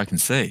 Well, I can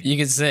see. You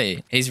can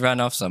see he's ran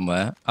off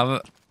somewhere.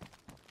 I've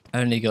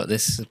only got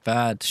this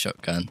bad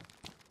shotgun.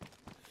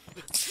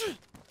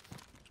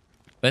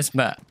 Where's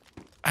Matt?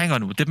 Hang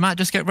on, did Matt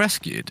just get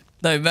rescued?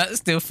 No, Matt's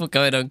still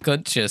going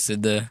unconscious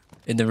in the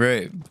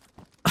room.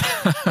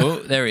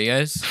 Oh, there he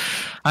goes.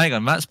 Hang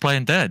on, Matt's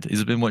playing dead.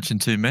 He's been watching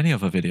too many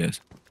of our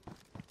videos.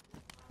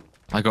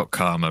 I got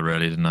karma,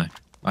 really, didn't I?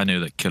 I knew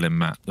that killing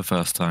Matt the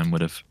first time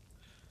would have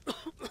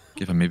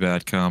given me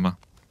bad karma.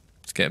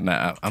 Let's get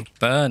Matt up. I'm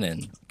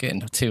burning.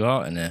 Getting too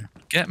hot in here.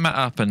 Get Matt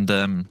up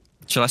and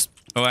shall I?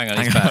 Oh, hang on,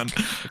 Hang he's on. back.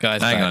 The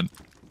guy's Hang back. on.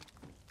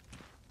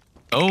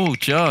 Oh,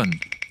 John,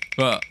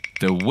 What?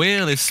 the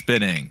wheel is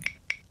spinning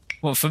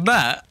What, for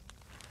Matt?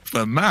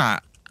 for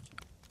Matt.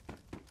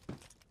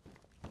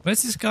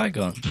 Where's this guy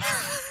gone?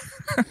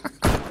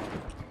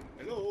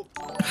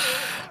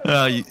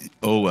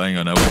 Hang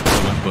on, I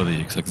won't bother you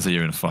because I can see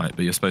you're in a fight,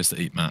 but you're supposed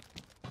to eat Matt.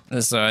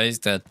 That's alright, he's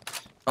dead.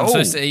 I'm Oh.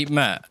 supposed to eat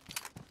Matt.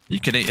 You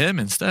can eat him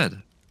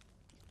instead.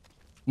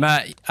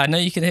 Matt, I know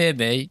you can hear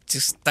me.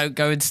 Just don't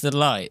go into the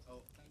light.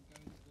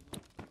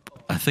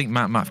 I think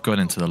Matt might have gone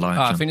into the light.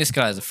 Oh, I John. think this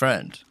guy is a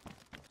friend.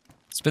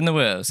 Spin the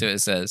wheel, see what it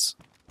says.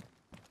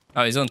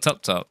 Oh, he's on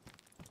top.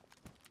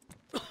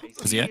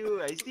 Is he?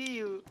 I see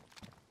you.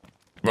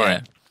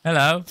 Right. Yeah.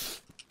 Hello.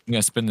 I'm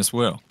gonna spin this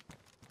wheel.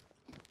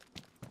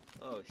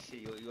 Oh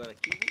shit, you wanna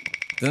kill me?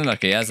 Doesn't look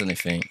like he has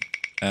anything.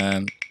 Do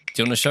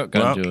you want a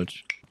shotgun, Well-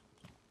 George?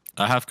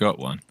 I have got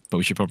one, but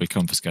we should probably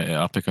confiscate it.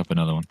 I'll pick up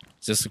another one.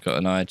 Just got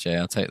an IJ.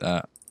 I'll take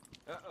that.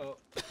 Uh-oh.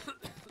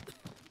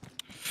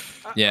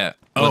 Yeah.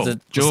 Oh, What's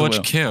the George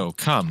wheel? Kill,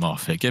 come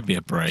off it. Give me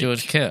a break.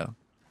 George Kill.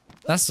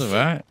 That's all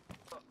right.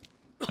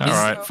 All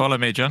right, follow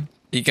me, John.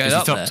 You go Is he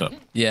up there. top?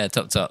 Yeah,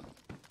 top.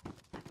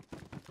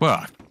 Well,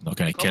 I'm not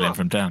going to kill him on.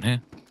 from down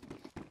here.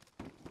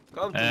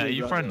 Come to Are me,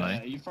 you brother. friendly?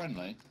 Are you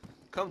friendly?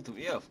 Come to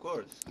me, yeah, of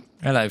course.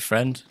 Hello,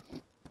 friend.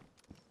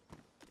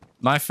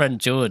 My friend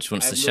George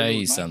wants to I show know you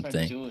My friend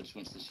something. George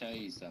wants to show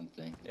you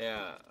something.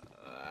 Yeah,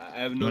 I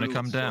have You no wanna loot,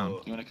 come down?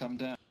 so- You want to come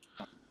down?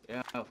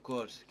 Yeah, of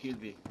course, kill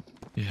me.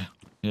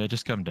 Yeah,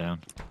 just come down.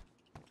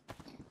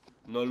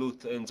 No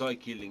loot, enjoy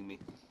killing me.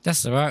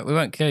 That's all right. We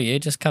won't kill you.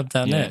 Just come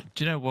down Yeah. there.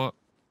 Do you know what?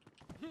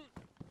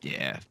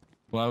 Yeah.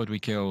 Why would we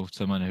kill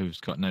someone who's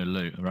got no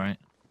loot, right?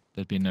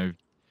 There'd be no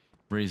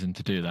reason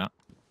to do that.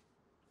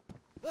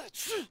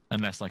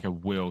 Unless like a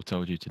will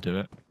told you to do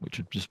it, which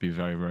would just be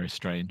very, very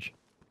strange.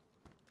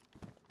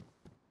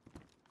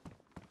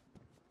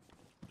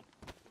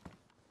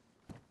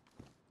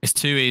 It's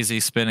too easy,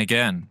 spin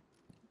again.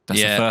 That's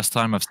Yeah. the first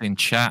time I've seen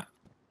chat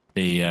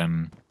be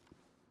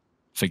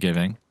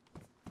forgiving.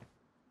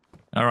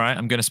 All right,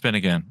 I'm going to spin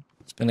again.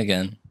 Spin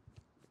again.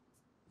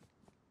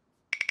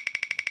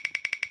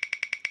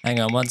 Hang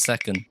on 1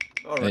 second.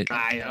 Wait.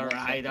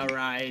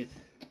 Alright.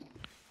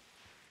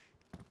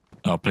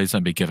 Oh, please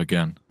don't be give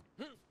again.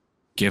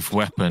 Give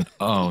weapon.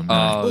 Oh, no.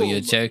 Oh, Boom. you're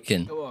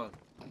joking. Come on,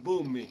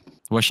 boom me.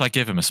 What should I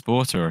give him, a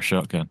sport or a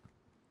shotgun?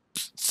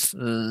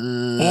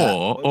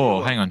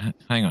 Or hang on.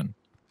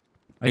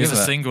 I Here's give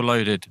a it- single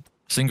loaded.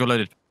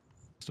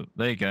 So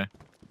there you go.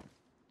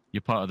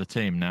 You're part of the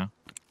team now.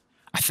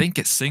 I think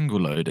it's single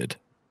loaded.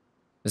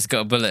 It's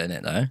got a bullet in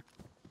it though.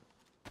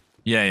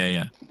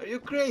 Yeah. Are you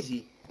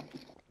crazy?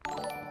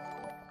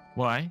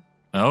 Why?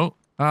 Oh,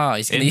 Oh,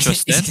 he's gonna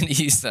Interesting.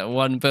 use that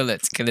one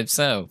bullet to kill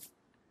himself.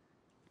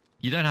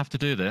 you don't have to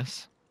do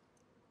this.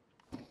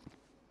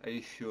 Are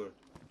you sure?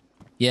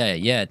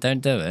 Yeah, don't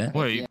do it.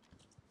 Well, you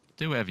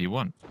do whatever you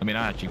want. I mean,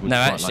 I actually would. No,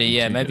 quite actually, like you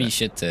yeah, to maybe do you it.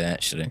 should do it,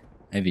 actually.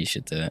 Maybe you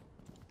should do it.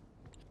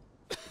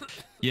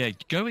 Yeah,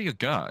 go with your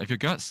gut. If your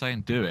gut's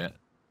saying do it,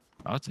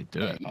 I'd say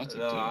do it.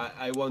 No,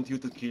 I want you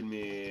to kill me.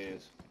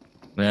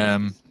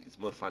 It's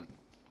more fun.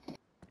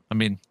 I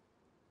mean,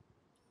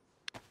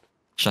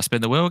 should I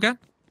spin the wheel again?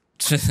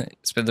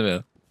 Spin the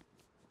wheel.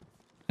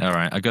 All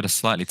right, I got to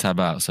slightly tab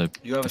out, so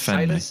You have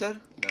defend a me. silencer?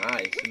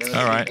 Nice. Never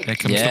All seen right, that. here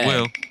comes Yeah. the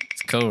wheel.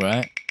 It's cool,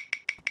 right?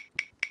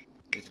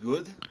 It's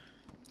good.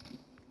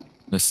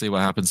 Let's see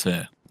what happens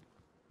here.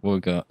 What we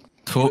got?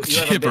 Talk You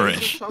have a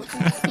base or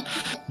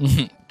gibberish.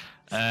 something?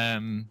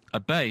 A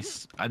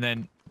base, and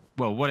then,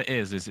 well, what it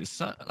is it's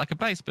like a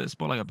base, but it's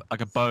more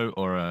like a boat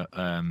or a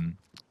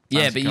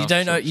Yeah, fancy but you castle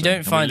don't know. sort of You thing, don't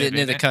and we find it live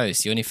near in the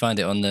coast. You only find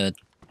it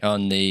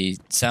on the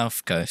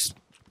south coast.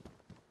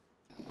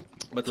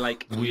 But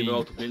like, you know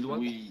how to build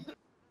one?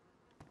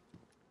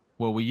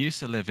 Well, we used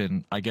to live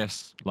in, I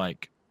guess,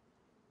 like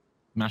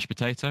mashed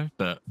potato,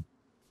 but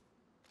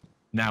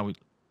now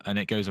and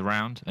it goes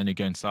around and you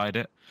go inside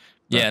it.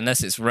 Yeah, But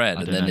unless it's red,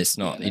 I and don't then know. it's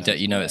not. Yeah, You don't.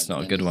 You know it's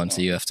not a good one,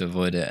 so you have to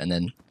avoid it, and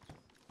then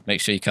make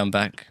sure you come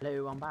back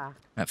Hello, I'm back.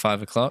 at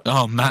 5 o'clock.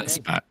 Oh, Matt's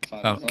back.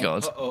 Oh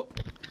God, Uh-oh.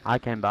 I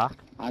came back.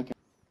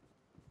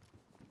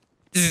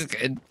 this is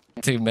getting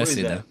too What is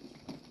messy now. that?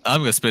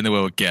 I'm gonna spin the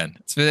wheel again.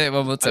 Spin it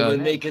one more I'm a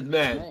time. naked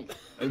man.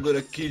 I'm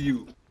gonna kill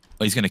you.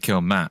 Oh, he's gonna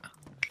kill Matt.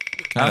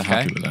 Kind of Okay.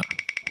 happy with that.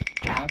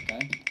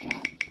 Okay.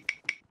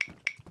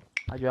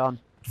 Hi, John.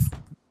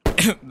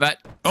 Matt.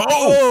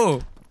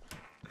 Oh!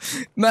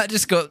 Matt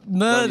just got One is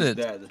murdered.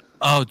 dead.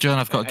 Oh, John,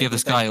 I've got I to give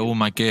this protect guy you. all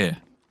my gear.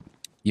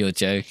 You're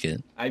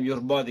joking. I'm your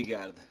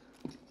bodyguard.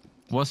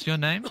 What's your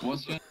name?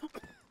 What's your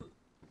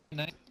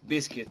name?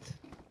 Biscuit.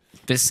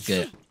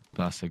 Biscuit.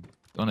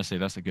 Honestly,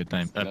 that's a good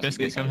name.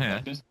 Biscuit, come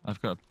here.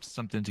 I've got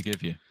something to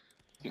give you.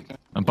 And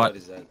What buy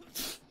is that?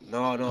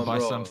 No, no, buy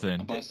bro.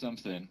 something. Buy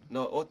something.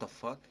 No, what the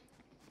fuck?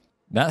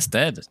 Matt's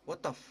dead.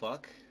 What the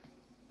fuck?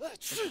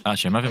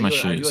 Actually, I'm having my Are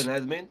you shoes.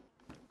 an admin?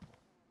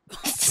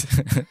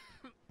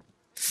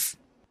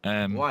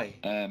 Why?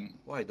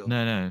 Why though?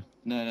 No.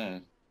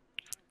 No.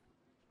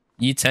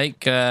 You take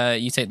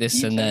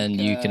this, and then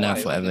you can have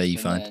take whatever this you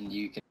and find. then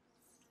you can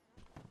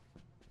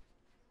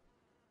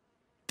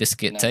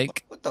Biscuit No.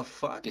 take. What the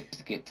fuck?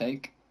 biscuit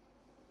take.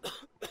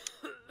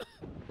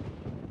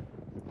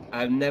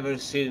 I've never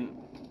seen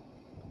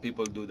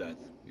people do that.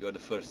 You're the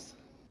first.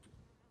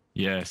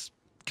 Yes,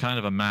 kind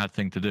of a mad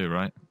thing to do,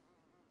 right?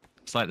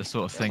 It's like the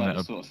sort of thing like that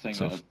the sort of thing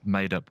sort that of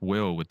made up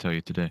Will would tell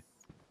you to do.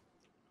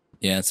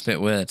 Yeah, it's a bit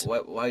weird.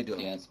 Why do?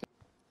 Yeah, it's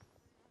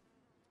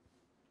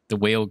The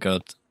wheel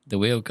god. The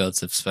wheel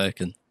gods have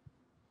spoken.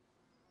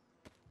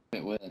 a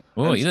bit weird.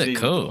 Oh, I'm you look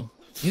streaming, cool.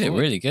 You look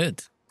really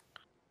good.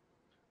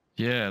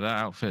 Yeah, that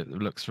outfit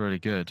looks really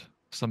good.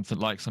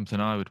 Something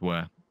I would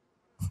wear.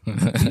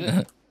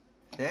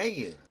 Thank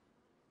you.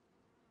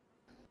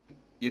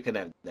 You can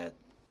have that.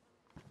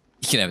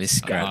 You can have his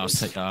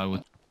scraps.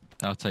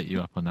 I'll take you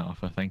up on that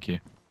offer. Thank you.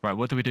 Right,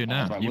 what do we do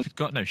now? Right, You've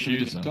got no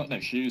shoes You've on. got no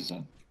shoes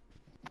on.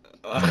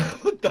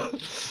 What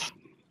the?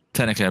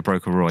 Technically, I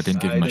broke a rule. I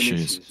didn't give I him my don't need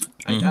shoes.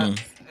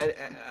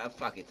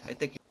 Fuck it. I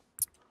take it.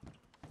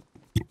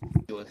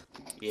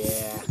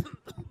 Yeah.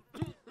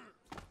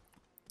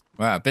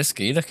 Wow,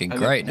 Biscuit, you're looking I'm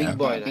a great big now.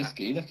 boy Right, now.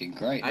 biscuit, you're looking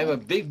great. I'm now. a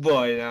big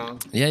boy now.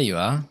 Yeah, you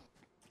are.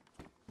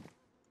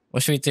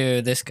 What should we do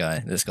with this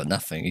guy that's got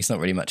nothing? He's not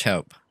really much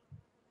help.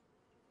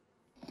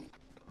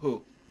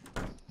 Who?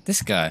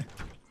 This guy.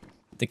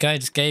 The guy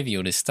just gave you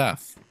all this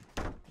stuff.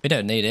 We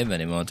don't need him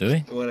anymore, do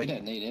we? Wanna- We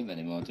don't need him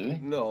anymore, do we?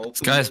 No.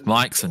 This guy's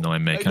mic's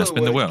annoying me. I Can I don't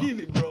spin the wanna wheel? kill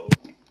him, bro.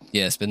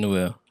 Yeah, spin the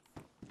wheel.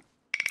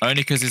 Only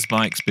because his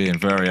mic's being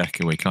very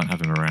echoey. We can't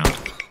have him around.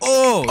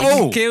 Oh!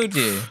 Oh! He killed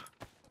you.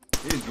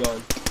 He's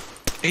gone.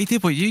 He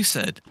did what you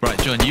said. Right,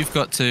 John, you've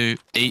got to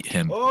eat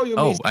him. Oh, you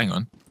Oh, missed. hang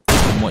on.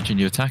 I'm watching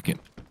you attack him.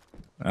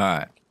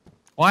 Alright.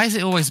 Why is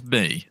it always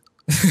me?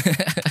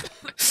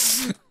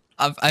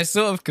 I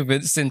sort of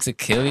convinced him to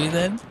kill you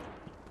then.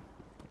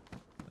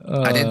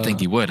 I didn't think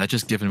he would. I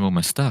just given him all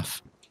my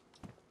stuff.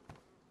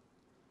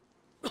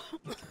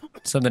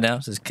 Something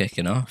else is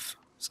kicking off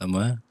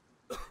somewhere.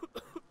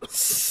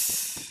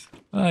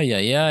 Ay,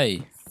 ay,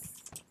 ay.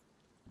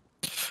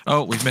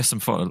 Oh, we've missed some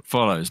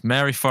follows.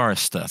 Mary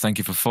Forrester, thank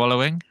you for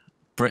following.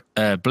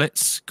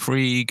 Blitz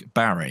Krieg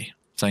Barry,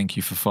 thank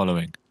you for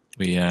following.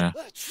 We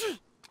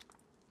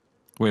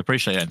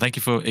appreciate it. And thank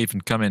you for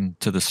even coming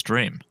to the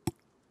stream.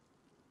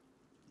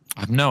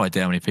 I have no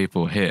idea how many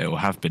people are here or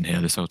have been here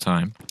this whole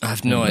time. I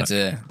have no Yeah.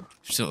 idea.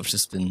 Sort of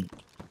just been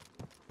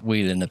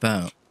wheeling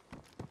about.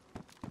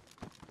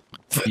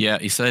 Yeah,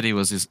 he said he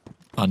was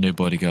our new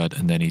bodyguard,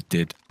 and then he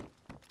did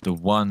the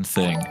one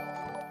thing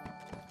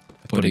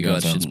Bodyguard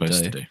bodyguards aren't shouldn't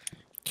supposed do. to do.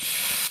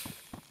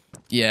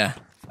 Yeah,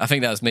 I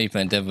think that was me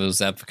playing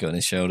devil's advocate on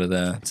his shoulder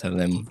there, telling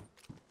him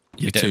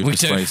You're too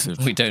persuasive.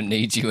 we don't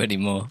need you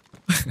anymore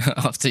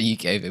after you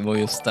gave him all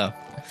your stuff.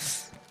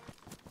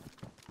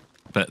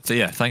 But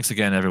yeah, thanks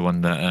again,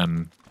 everyone that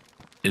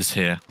is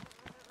here.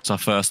 It's our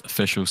first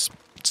official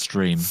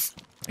stream.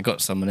 I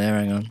got someone there,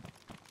 hang on.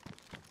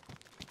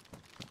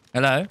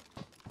 Hello?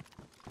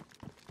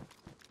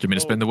 Do you mean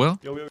to spin the wheel?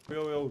 Yo, yo,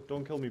 yo, yo,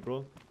 don't kill me,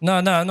 bro. No,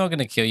 I'm not going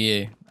to kill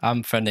you.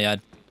 I'm friendly.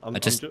 I'm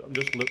just-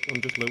 just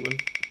looting.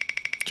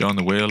 John,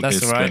 the wheel That's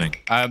is all right. spinning.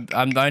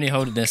 I'm only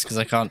holding this because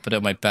I can't put it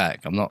on my back.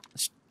 I'm not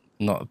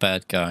a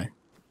bad guy.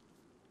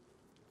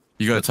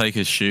 You got to take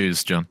his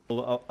shoes, John.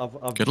 Well, I've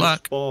Good just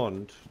luck.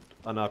 spawned,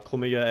 and I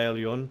come here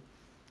early on.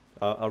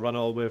 I ran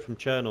all the way from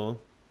Cherno,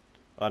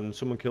 and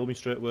someone killed me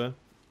straight away.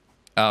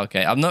 Oh,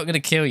 okay. I'm not going to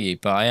kill you,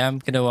 but I am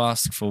going to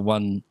ask for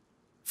one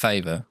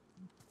favour.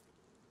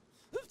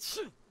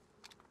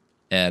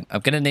 Yeah,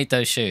 I'm going to need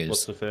those What's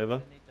shoes. the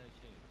favour?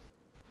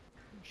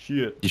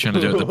 Shit. You're trying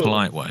to do it the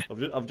polite way.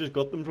 I've just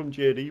got them from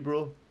JD,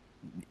 bro.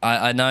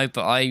 I know,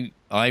 but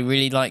I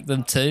really like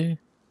them too,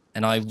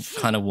 and I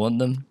kind of want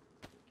them.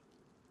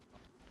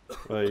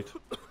 Right.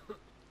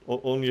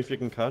 Only if you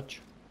can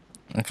catch.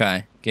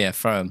 Okay, yeah,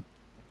 throw them.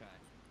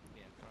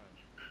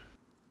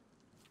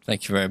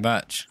 Thank you very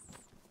much.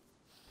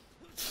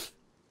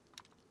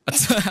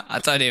 I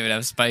don't even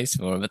have space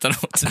for them. I don't know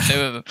what to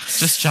do with them.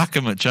 Just chuck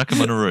him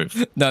on a roof.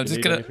 No, I'm Do just you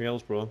need gonna. anything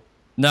else, bro?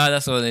 No,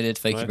 that's all I needed.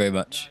 Thank you Right. very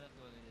much.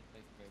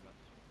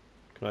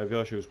 Can I have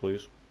your shoes,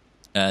 please?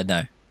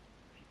 No.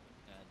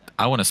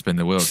 I want to spin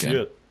the wheel again.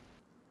 Shit.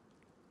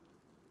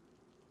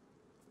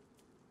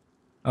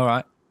 All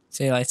right.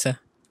 See you later.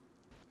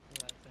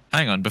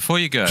 Hang on, before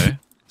you go,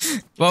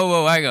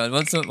 Whoa, hang on.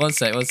 One sec. what's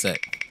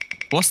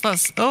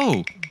that?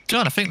 Oh,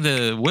 John, I think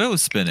the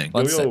wheel's spinning.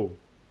 One Yo, sec. yo.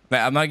 Wait,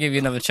 I might give you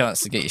another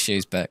chance to get your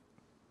shoes back.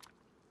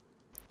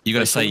 You got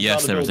to Hey, say come yes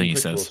inside to the everything he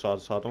building quick, says. bro,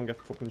 so I don't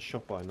get fucking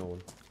shot by no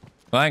one.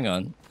 Well,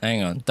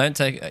 hang on. Don't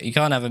take. You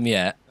can't have them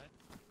yet.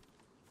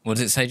 What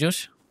does it say,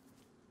 Josh?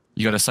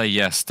 You got to say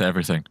yes to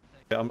everything.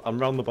 Yeah, I'm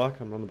round the back.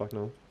 I'm round the back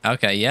now.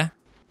 Okay, yeah.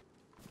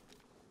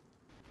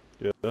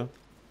 Yeah.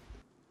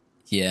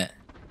 Yeah.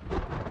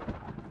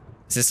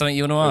 Is there something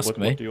you want to ask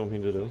me? What do you want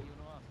me to do?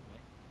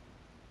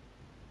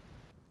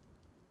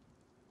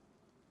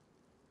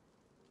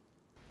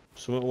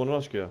 Something I want to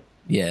ask you.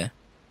 Yeah.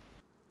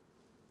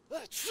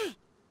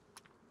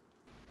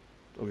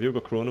 Have you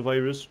got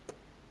coronavirus?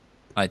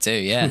 I do,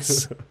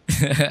 yes.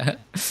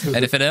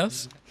 Anything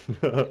else?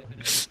 Okay,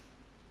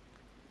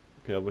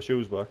 I have my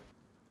shoes back.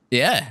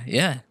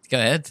 Yeah. Go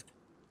ahead.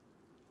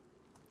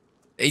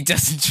 He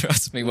doesn't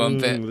trust me one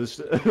bit.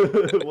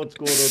 What's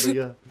going on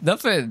here?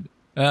 Nothing.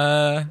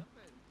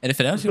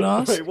 Anything else you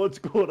want to ask? Wait, what's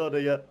going on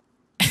here?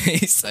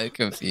 He's so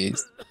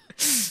confused.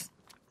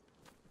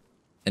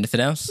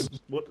 Anything else?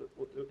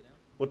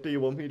 What do you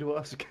want me to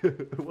ask?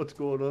 What's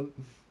going on?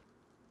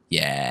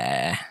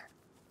 Yeah.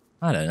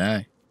 I don't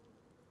know.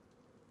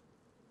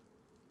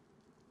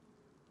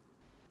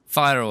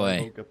 Fire I away.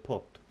 don't get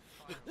popped.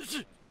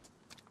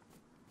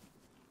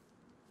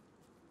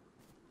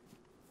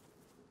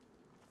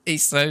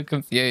 He's so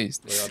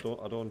confused. Like,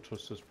 I don't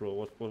trust this,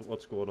 bro.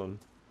 What's going on?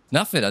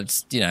 Nothing. I'm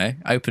just,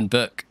 open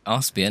book.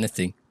 Ask me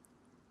anything.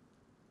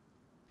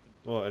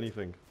 Oh,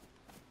 anything.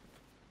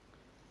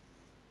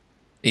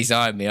 He's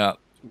eyeing me up.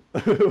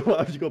 What,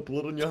 have you got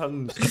blood on your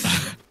hands?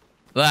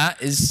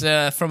 That is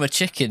from a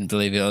chicken,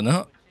 believe it or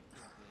not.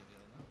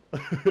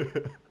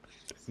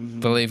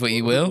 Believe what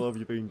you will. What have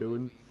you been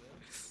doing?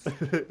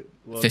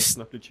 Well, Fist-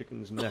 snap the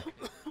chicken's neck.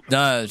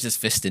 No,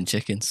 just fisting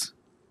chickens.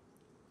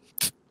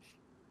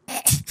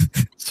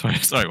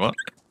 Sorry, what?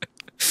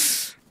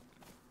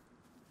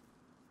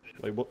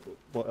 Like,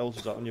 what else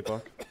is that on your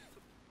back?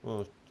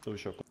 Oh, those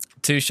shotgun.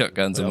 2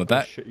 shotguns on my I've got a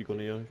back. shit gun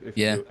here if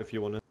Yeah. if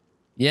you want it.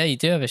 Yeah, you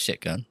do have a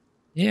shotgun.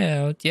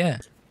 Yeah.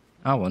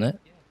 I want it.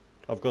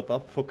 I've got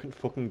that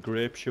fucking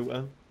grape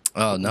shooter.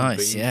 Oh, Fucking nice.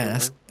 beans, Yeah,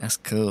 don't that's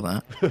cool.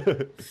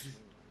 That.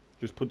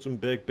 Just put some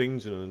baked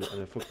beans in it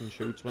and it fucking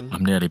shoots, man.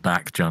 I'm nearly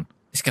back, John.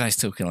 This guy's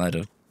talking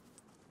loud.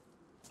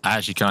 I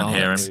actually can't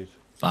hear him. Right.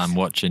 I'm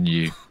watching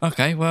you,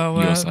 Okay, well,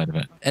 your side of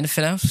it.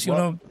 anything else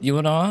you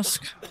wanna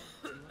ask?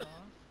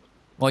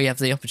 While you have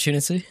the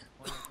opportunity.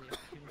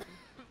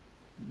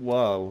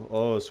 Wow.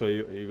 Oh, so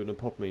you're gonna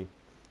pop me?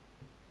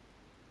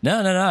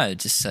 No.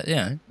 Just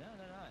I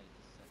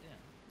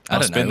I'll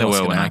don't spin know the what's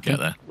wheel when gonna I get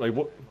happen. there. Like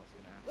what?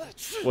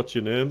 What's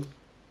your name?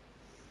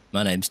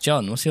 My name's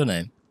John. What's your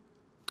name?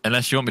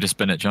 Unless you want me to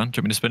spin it, John. Do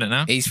you want me to spin it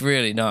now? He's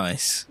really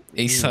nice.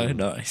 He's so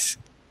nice.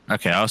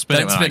 Okay, I'll spin it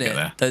Don't when I spin get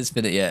there. it. Don't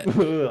spin it yet.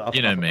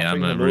 You know me,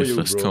 I'm a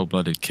ruthless,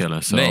 cold-blooded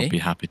killer, so Me? I'll be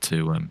happy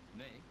to.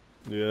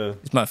 Yeah.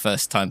 It's my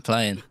first time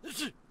playing.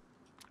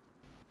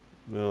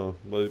 No.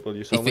 Well,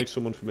 you sound like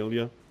someone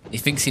familiar. He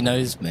thinks he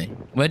knows me.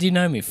 Where do you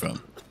know me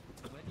from?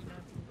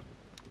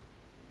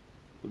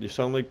 You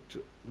sound like.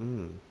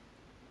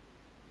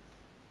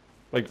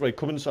 Like, right,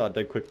 come inside,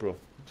 dead quick, bro.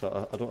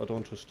 So I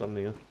don't trust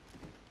standing here.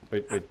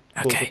 Wait, close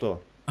the door.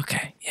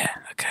 Okay, yeah,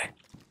 okay.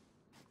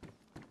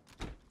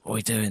 What are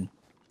we doing?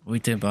 What are we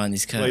doing behind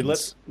these Wait,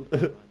 curtains?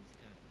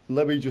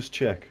 let me just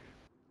check.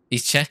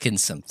 He's checking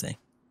something.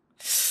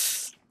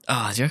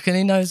 Ah, do you reckon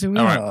he knows who we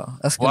All right. are?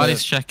 That's While gonna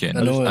he's checking,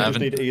 annoy I him. just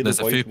need either there's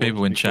a few voice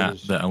people ones in chat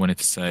because- that I wanted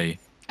to say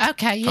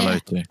Okay, hello yeah.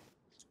 to.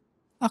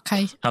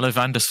 Okay. Hello,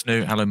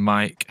 Vandersnoot. Hello,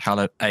 Mike.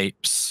 Hello,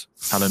 Apes.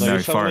 Hello, No, Mary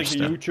you sound like a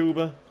Forrester.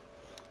 YouTuber.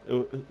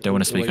 Don't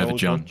want to speak over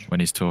John when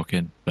he's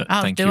talking, but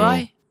Oh, thank do you all.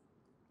 I?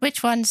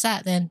 Which one's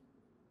that then?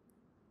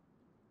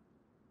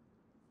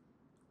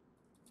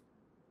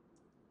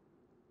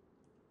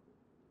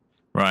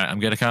 Right, I'm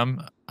going to come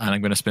and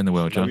I'm going to spin the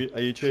wheel, John.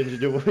 Are you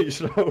changing your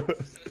voice now?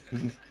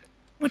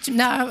 What?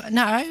 No,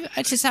 no.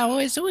 I just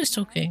always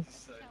talking.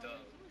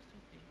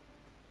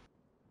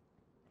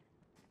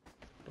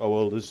 Oh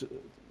well, there's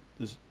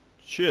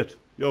shit.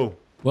 Yo,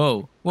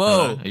 Whoa,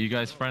 Hello, whoa. are you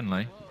guys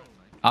friendly?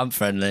 I'm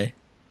friendly.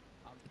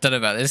 Don't know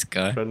about this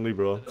guy. friendly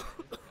bro.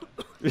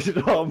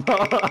 No,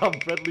 I'm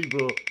friendly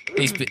bro.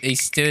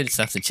 He's doing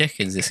stuff to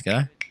chickens. This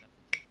guy.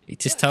 He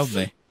just told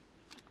me.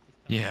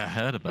 Yeah, I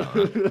heard about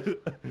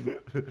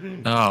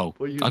that. Oh,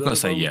 What are you I've got to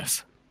say about?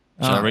 yes.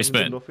 Shall I Oh.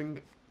 respin?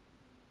 Nothing.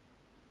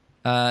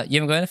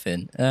 You haven't got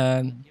anything.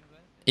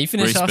 You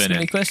finished Respin asking it.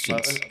 me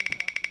questions.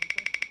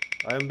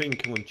 I am being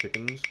killing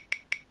chickens.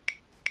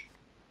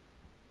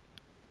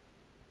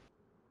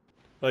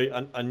 Right,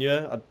 and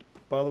yeah,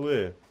 by the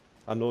way,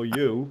 I know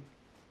you,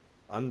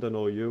 and I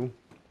know you.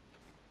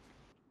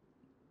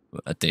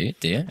 Do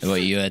you?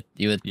 What, you were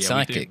Yeah,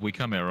 psychic? we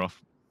come here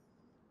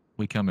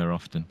We come here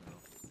often.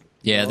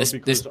 Yeah, No, this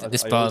because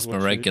this I bar's always more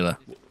watch you. regular.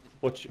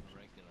 Watch.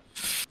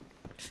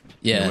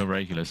 Yeah, we're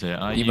regulars here.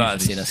 you might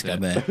have seen us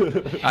come here.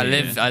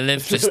 I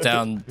live just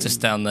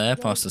down there,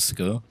 past the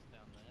school.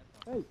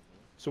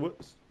 So what?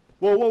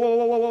 Whoa, whoa, whoa,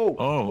 whoa, whoa, whoa!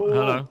 Oh, Whoa, whoa.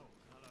 hello.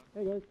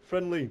 Hey guys.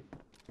 Friendly.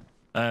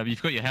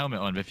 You've got your helmet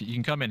on, but you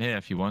can come in here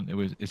if you want.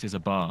 This is a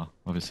bar,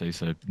 obviously,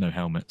 so no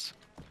helmets.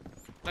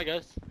 Hi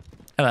guys.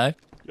 Hello.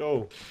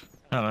 Yo.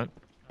 Hello.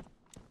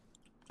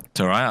 It's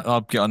all right.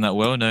 I'll get on that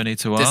wheel. No need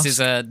to ask. This is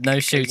a no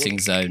shooting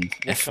zone,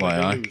 What can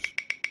I FYI.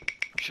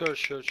 use?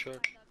 Sure.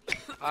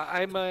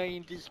 I'm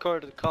in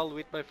Discord call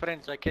with my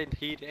friends. I can't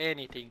hear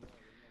anything.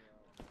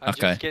 I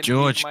Okay. just can't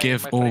George, hear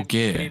give my all friends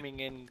gear.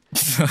 screaming and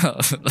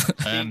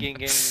singing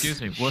and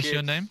excuse me. What's your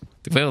shit. name?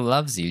 Will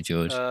loves you,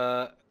 George.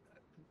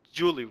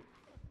 Julie.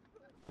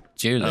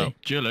 Julie. Oh,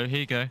 Julie. Here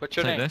you go. What's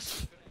your Take name?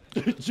 this.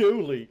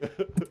 Julie.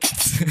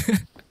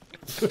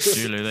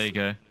 Julie, there you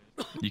go.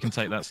 You can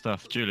take that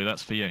stuff. Julie,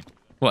 that's for you.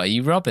 What, are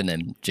you robbing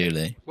him,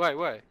 Julie? Why?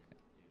 Are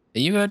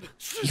you a...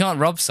 You can't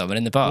rob someone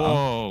in the bar.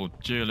 Whoa,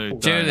 Julie.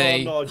 don't.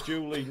 Julie. No,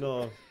 Julie,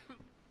 no.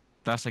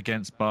 That's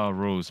against bar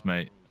rules,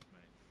 mate.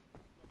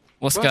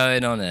 What's What?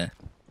 going on here?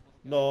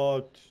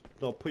 No,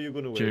 put your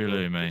gun away.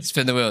 Julie, mate.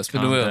 Spin the wheel,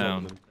 spin the Calm wheel.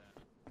 down.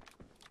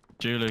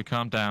 Julie,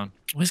 calm down.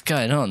 What's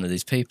going on with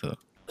these people?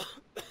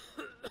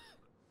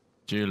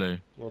 Julie.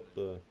 What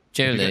the?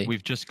 Julie.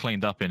 We've just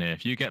cleaned up in here.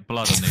 If you get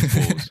blood on these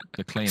walls,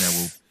 the cleaner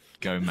will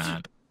go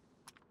mad.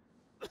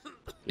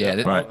 Yeah,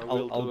 Right.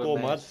 I'll go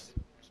mad.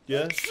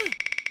 Yeah.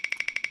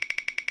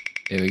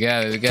 Here we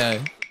go.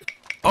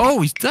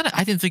 Oh, he's done it.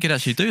 I didn't think he'd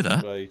actually do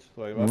that. Right.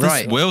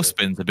 Right. This wheel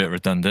spin's a bit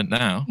redundant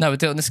now. No, we're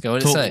doing this guy.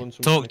 What did it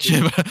say?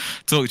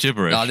 Talk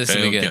gibberish. Oh, this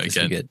will be Okay, good. okay, This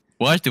will be again. good.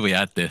 Why do we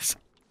add this?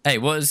 Hey,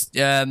 what is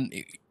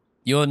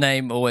your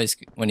name always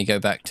when you go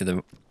back to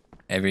the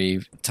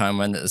every time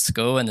when at the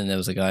school and then there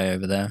was a guy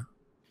over there?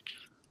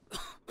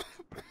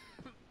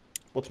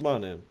 What's my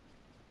name?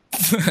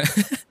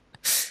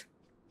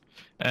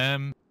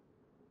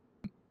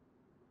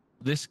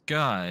 This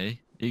guy,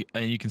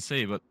 and you can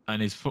see,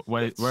 and his foot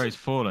where he's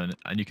fallen,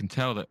 and you can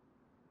tell that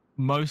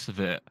most of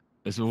it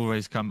has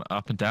always come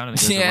up and down, and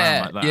it goes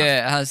around like that.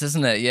 Yeah, it has,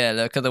 doesn't it? Yeah,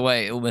 look at the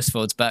way it almost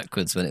folds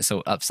backwards when it's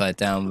all upside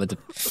down. With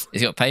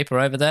it's got paper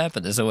over there,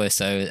 but there's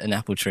also an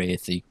apple tree.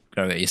 If you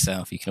grow it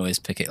yourself, you can always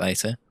pick it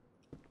later.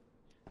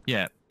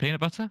 Yeah, peanut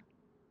butter.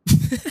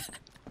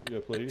 Yeah,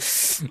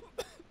 please.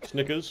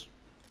 Snickers.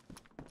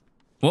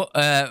 What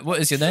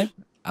is your name?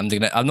 I'm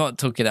not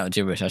talking out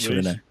gibberish. I should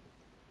Reese. know.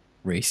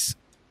 Reese.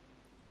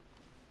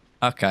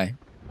 Okay.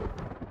 Look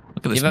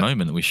at this Give up-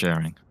 moment that we're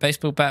sharing.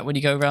 Baseball bat when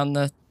you go around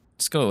the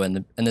school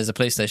and there's a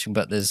police station,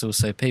 but there's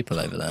also people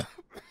over there.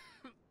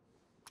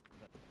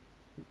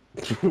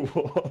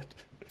 What?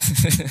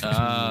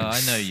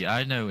 I know you.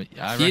 I You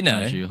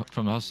recognize know. you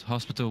from the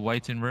hospital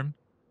waiting room.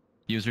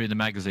 You was reading the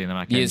magazine, and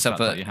I came and Use up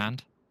slapped a- out your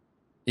hand.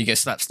 You go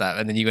slap,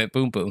 and then you went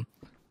boom, boom.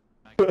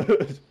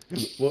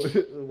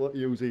 what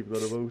use even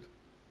on about?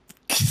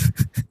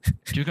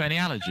 Do you got any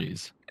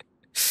allergies?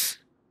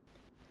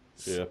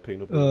 Yeah,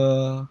 peanut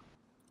butter.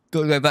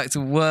 Gotta go back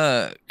to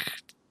work.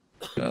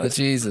 Oh,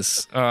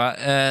 Jesus. All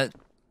right.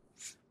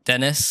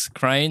 Dennis,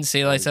 Crane, see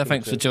you later.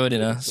 Thanks for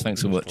joining us.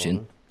 Thanks for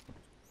watching.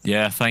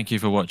 Yeah, thank you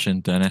for watching,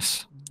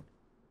 Dennis.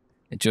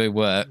 Enjoy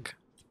work.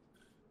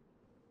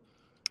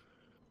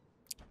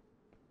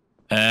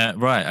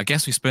 Right, I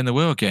guess we spin the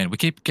wheel again. We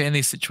keep getting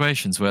these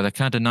situations where they're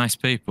kind of nice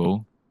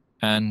people,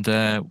 and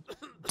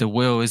The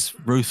wheel is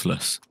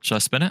ruthless. Should I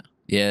spin it?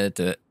 Yeah,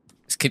 do it.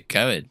 Let's keep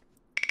going.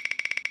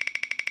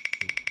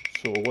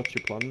 So, what's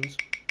your plans?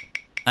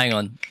 Hang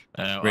on.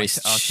 Reese,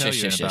 I'll tell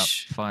you in shush, about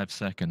shush. 5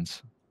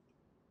 seconds.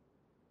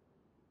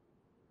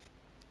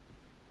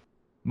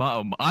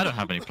 I don't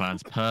have any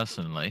plans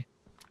personally.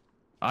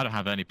 I don't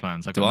have any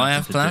plans. I've got Do I nothing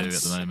have to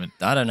plans? do at the moment.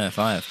 I don't know if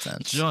I have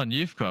plans. John,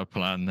 you've got a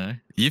plan though.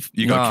 You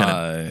got to kill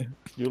him.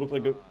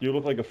 No. You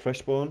look like a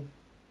freshborn.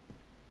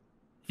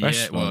 Yeah,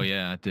 Fresh well, one.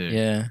 yeah, I do.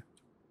 Yeah.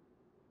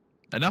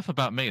 Enough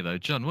about me though,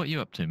 John. What are you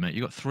up to, mate?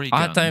 You got 3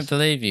 guns. I don't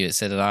believe you. It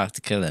said that I have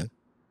to kill him.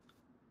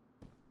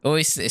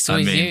 Always, it's I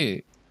always mean-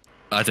 you.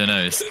 I don't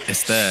know.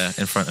 It's there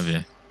in front of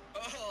you.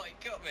 Oh, he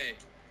got me.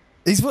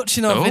 He's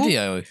watching our Oh?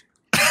 video.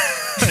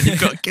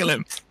 You've got to kill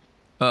him.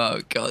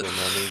 Oh God. Yeah,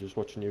 man, I'm just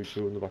watching you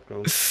two in the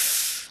background.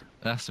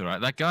 That's all right.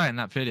 That guy in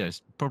that video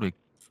is probably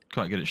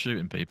quite good at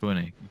shooting people,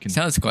 isn't he? You can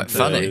Sounds quite Yeah,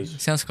 funny. it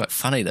is. Sounds quite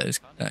funny,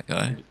 that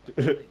guy.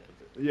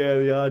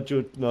 Yeah,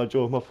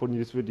 Joe, my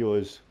funniest video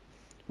is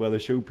where they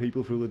shoot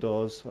people through the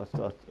doors.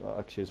 That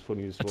actually is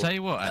funny as I well. tell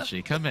you what,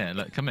 actually, come here.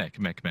 Look, come here.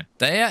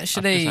 They I've just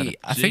had actually, a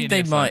I think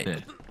they genius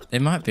idea.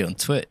 might be on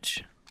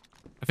Twitch.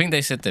 I think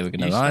they said they were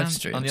going to You live stand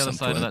stream on the at other some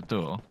side of point. that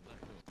door.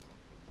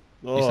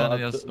 Oh, stand on are,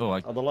 the other- th- oh,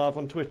 I- are they live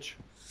on Twitch?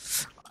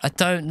 I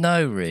don't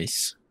know,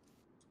 Reese.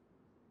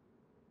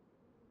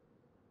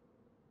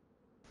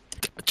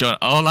 John,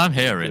 all I'm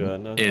hearing Yeah,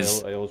 no,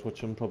 is I always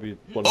watch them. Probably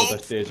one of the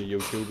best days of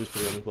YouTubers, to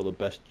be honest. Well, the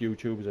best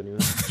YouTubers anyway.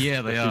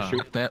 yeah, they That's are.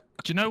 your shoot. Do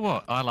you know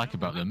what I like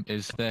about them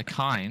is they're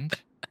kind,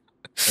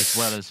 as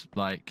well as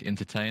like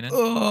entertaining.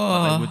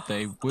 Oh. Like,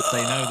 they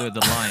know where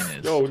the line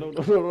is. No.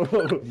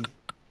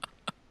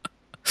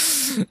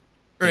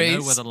 They know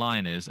Reese. where the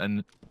line is,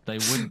 and they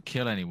wouldn't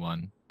kill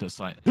anyone that's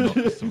like not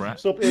a threat.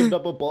 Stop aiming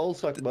up a ball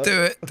sack, man.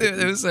 Do it.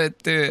 They were saying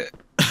do it.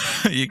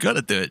 You got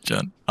to do it,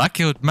 John. I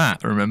killed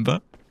Matt. Remember?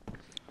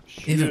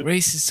 Yeah, but Shit.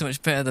 Reese is so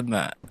much better than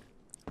Matt.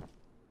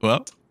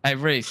 Well. Hey,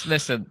 Reese,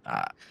 listen.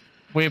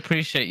 We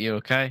appreciate you,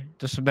 okay?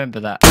 Just remember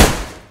that.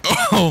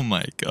 Oh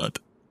my god.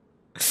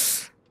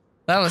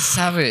 That was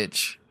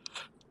savage.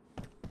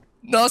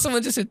 No,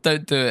 someone just said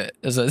don't do it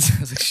as I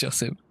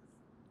shot him.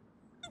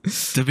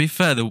 To be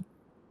fair,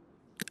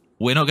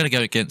 we're not going to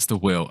go against the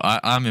will.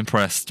 I'm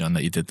impressed, John,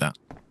 that you did that.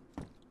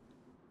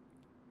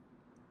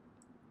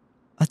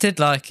 I did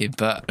like him,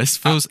 but This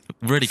feels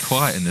really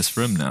quiet in this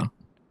room now.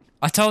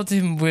 I told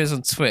him we was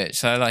on Twitch,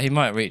 so like he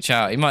might reach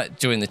out. He might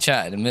join the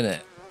chat in a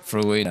minute, for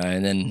all we know,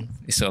 and then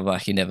he's sort of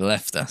like he never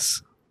left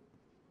us.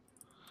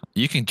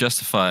 You can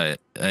justify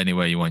it any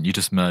way you want. You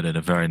just murdered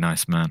a very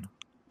nice man.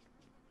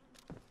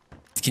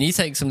 Can you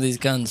take some of these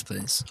guns,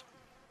 please?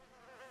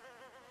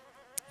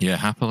 Yeah,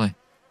 happily.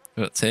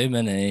 We've got too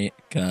many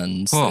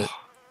guns. Oh,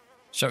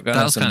 Shotgun. that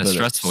and was some kind of bullets.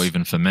 stressful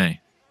even for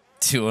me.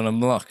 Two on a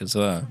block as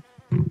well.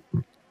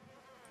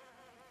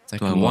 Take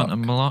Do a I want a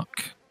walk.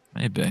 block?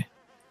 Maybe.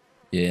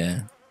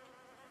 Yeah.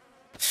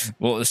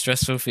 What was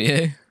stressful for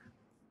you?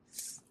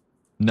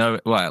 No,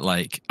 well,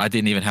 like, I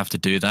didn't even have to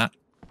do that.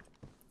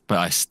 But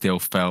I still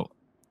felt,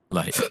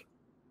 like,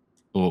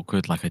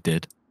 awkward like I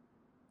did.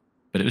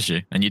 But it was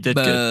you, and you did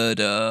good.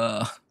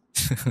 Murder.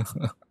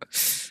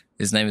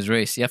 His name is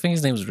Reese. Yeah, I think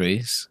his name was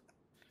Reese.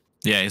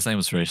 Yeah, his name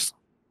was Reese.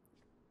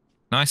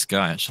 Nice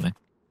guy, actually.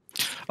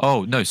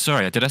 Oh, no,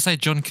 sorry. Did I say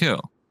John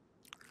Kill?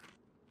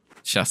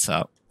 Shut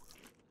up.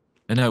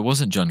 No, it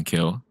wasn't John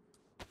Kill.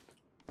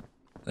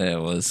 There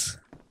it was.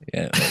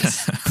 Yeah, it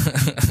was.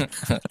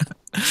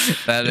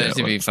 That'd Yeah, it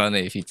actually be funny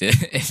if you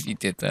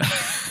did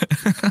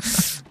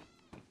that.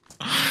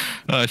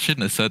 Oh, I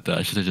shouldn't have said that.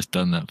 I should have just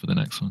done that for the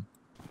next one.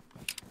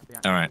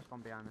 All right.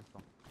 One behind this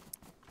one.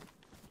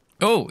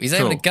 Oh, he's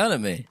aiming a Cool. gun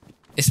at me.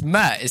 It's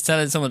Matt. He's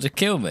telling someone to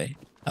kill me.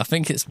 I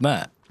think it's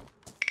Matt.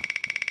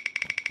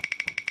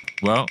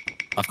 Well,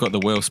 I've got the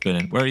wheel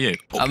spinning. Where are you?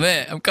 I'm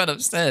here. I'm gone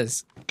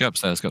upstairs. Go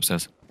upstairs, go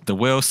upstairs. The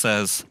wheel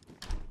says,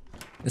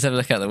 Let's have a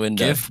look out the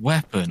window. give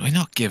weapon. We're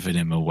not giving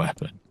him a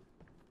weapon.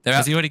 They're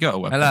Has up. he already got a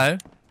weapon? Hello.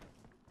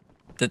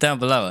 They're down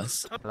below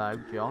us. Hello,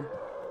 John.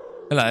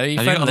 Hello. Are you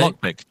Have you got friendly? a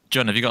lockpick?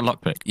 John, have you got a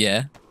lockpick?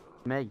 Yeah.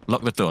 Me.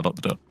 Lock the door, lock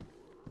the door.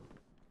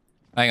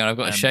 Hang on. I've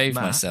got to shave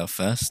Matt? myself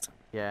first.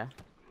 Yeah.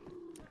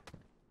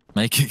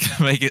 Make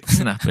it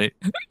snappy.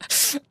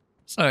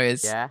 Sorry,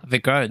 Yeah. I've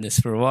been growing this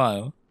for a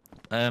while.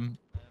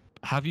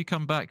 Have you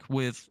come back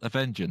with a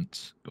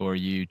vengeance? Or are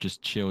you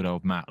just chilled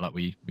old Matt like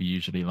we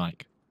usually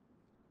like?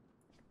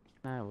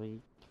 No, we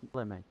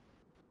killing me.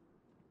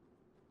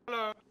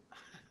 Hello.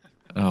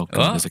 Oh, God,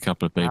 What? there's a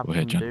couple of people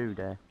here, Have some John. dude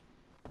there.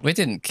 We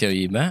didn't kill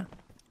you, Matt.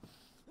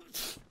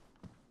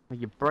 Well,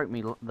 you broke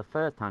me the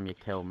first time you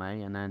killed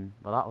me, and then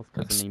that was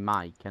because of me,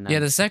 Mike. And then Yeah,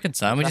 the second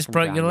time we just second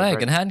broke time your you leg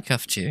broke- and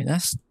handcuffed you.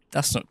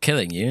 That's not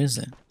killing you, is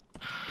it?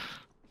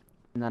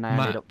 and then I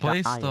ended Matt, up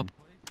please dying. stop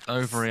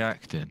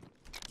overreacting.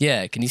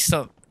 Yeah, can you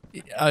stop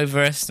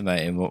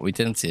overestimating what we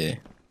did to you?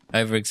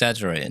 Over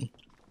exaggerating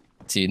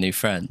to your new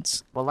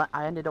friends. Well,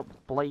 I ended up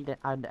bleeding.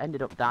 I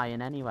ended up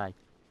dying anyway.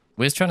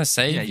 We was trying to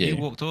save Yeah, you.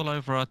 you walked all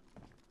over our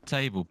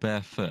table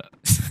barefoot.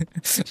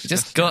 We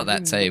just got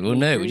that table.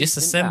 No, we just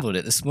assembled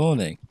it this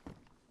morning.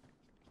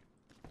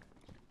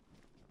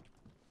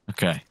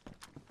 Okay.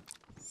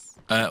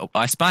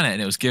 I span it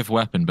and it was give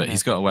weapon, but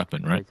he's got a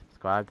weapon, right? Not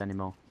subscribed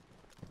anymore.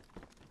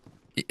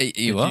 You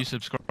Did what? you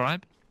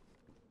subscribe?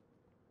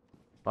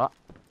 What?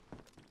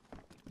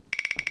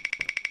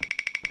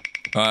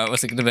 Alright,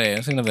 what's it gonna be?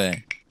 What's it gonna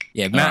be?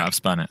 Yeah, Alright, Matt. I've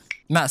spun it.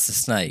 Matt's a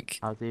snake.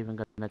 I was even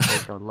going to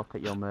take a look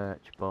at your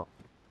merch, but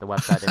the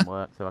website didn't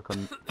work, so I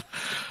couldn't.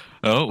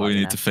 Oh, we yeah.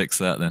 need to fix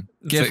that then.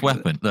 Give Fix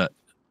weapon. Look,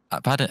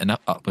 I've had it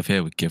enough up with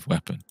here with give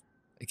weapon.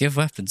 Give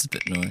weapons a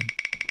bit annoying.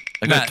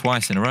 I got Matt. it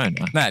twice in a row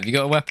now. Matt, have you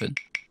got a weapon?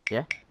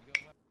 Yeah,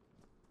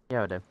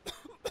 I do.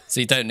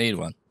 So you don't need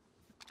one.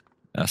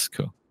 That's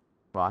cool.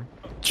 Why?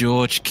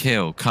 George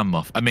Kill, come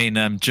off. I mean,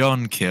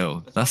 John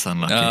Kill. That's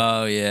unlucky.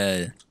 Oh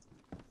yeah.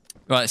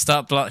 Right,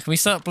 can we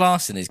start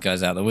blasting these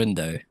guys out the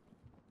window?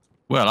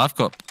 Well, I've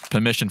got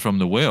permission from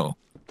the wheel.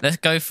 Let's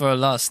go for a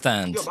last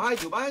stand. Yo,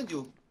 behind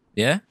you.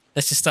 Yeah?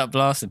 Let's just start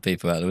blasting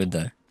people out the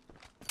window.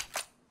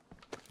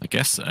 I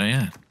guess so,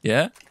 yeah.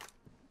 Yeah?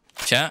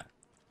 Chat?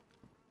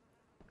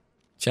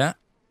 Chat?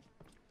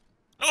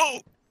 Oh!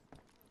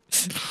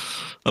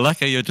 I like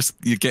how you're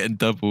getting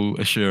double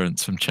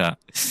assurance from chat.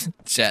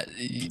 Chat.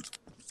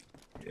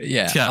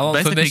 Yeah, Chat, I want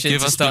basically permission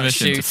give to us start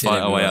permission shooting to fight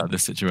our way everyone. out of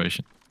this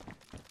situation.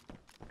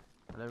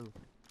 Hello.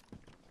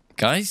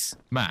 Guys,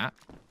 Matt,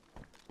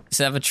 let's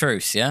have a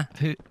truce, yeah?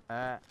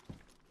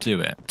 do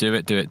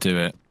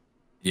it.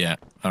 Yeah.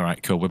 All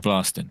right, cool. We're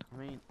blasting. I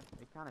mean,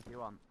 you can if you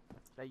want.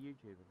 They're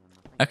YouTubers. And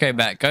I think Okay, they're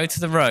Matt, go to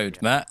the road,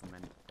 Matt.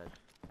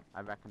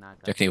 I recognise.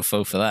 Do you reckon he'll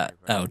fall for that?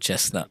 Oh,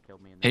 chestnut.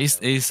 He's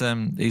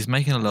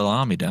making a little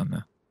army down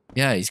there.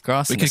 Yeah, he's We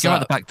grassing could us go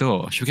out up. the back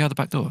door. Should we go out the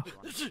back door?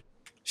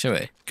 Should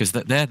we? Because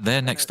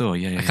they're next door.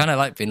 Yeah. I kind of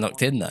like being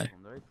locked in, though.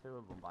 There is 2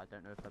 of them, but I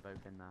don't know if they're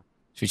both in there.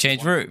 Should we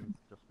change One of room? them's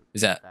just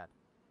Is that- dead.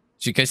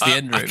 Should we go to the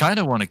end I room? kind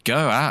of want to get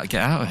out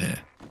of here.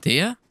 Do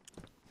you?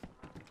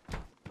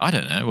 I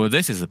don't know. Well,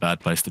 this is a bad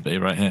place to be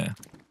right here.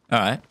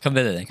 Alright, come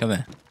here then, come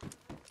here.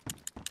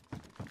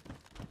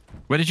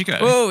 Where did you go?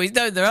 Oh,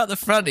 they're out the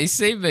front. He's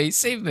seen me.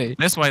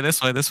 This way.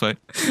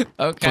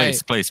 Okay.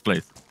 Please.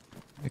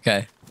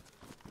 Okay.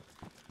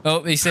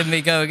 Oh, he's seen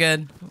me go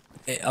again.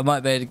 I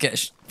might be able to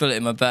get a bullet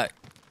in my back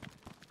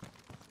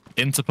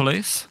Into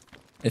police.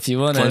 if you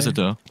want Close the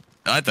to. door.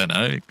 I don't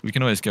know. We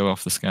can always go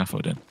off the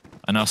scaffolding.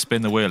 And I'll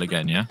spin the wheel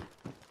again, yeah?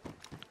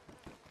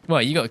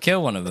 Well, you got to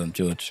kill one of them,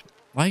 George.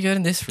 Why are you going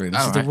in this room?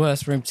 This is Alright. the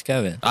worst room to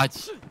go in.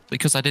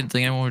 Because I didn't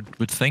think anyone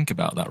would think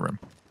about that room.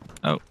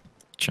 Oh,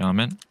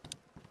 charming.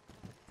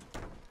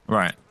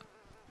 Right.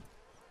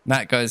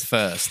 Matt goes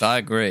first. I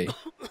agree.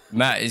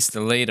 Matt is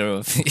the leader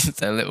of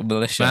their little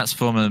militia. Matt's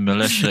forming a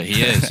militia.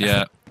 He is,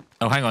 yeah.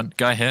 Oh, hang on.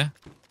 Guy here.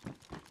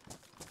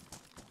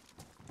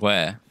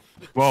 Where?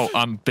 Whoa,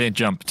 I'm being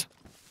jumped.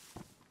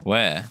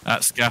 Where?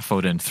 At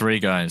scaffolding. 3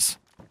 guys.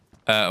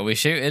 Are we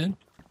shooting?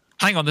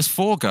 Hang on, there's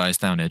 4 guys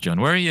down here, John.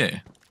 Where are you?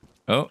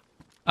 Oh,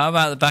 I'm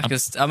at the back.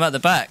 I'm at the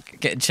back,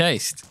 getting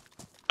chased.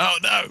 Oh,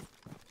 no.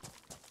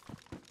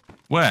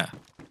 Where?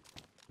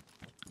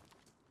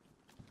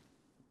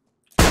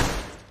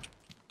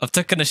 I've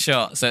taken a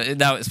shot, so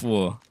now it's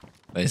war,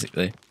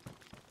 basically.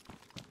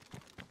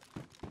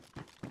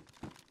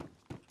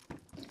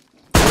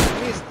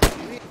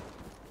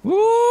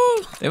 Woo!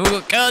 They've all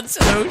got guns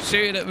and they're all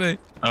shooting at me.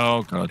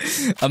 Oh, God.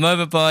 I'm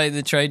over by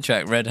the train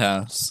track, Red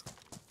House.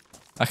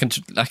 I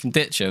can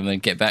ditch them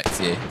and get back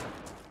to you.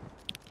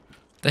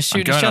 They're I'm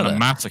shooting going each on other. a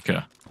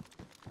massacre.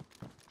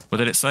 What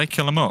did it say?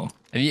 Kill them all?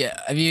 Have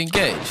you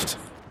engaged?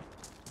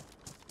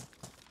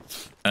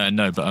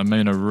 No, but I'm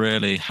in a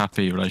really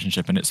happy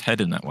relationship and it's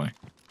heading that way.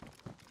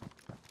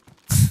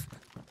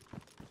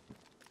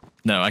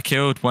 No, I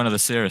killed one of the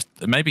serious,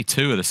 maybe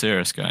 2 of the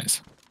serious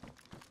guys.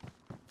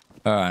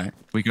 All right.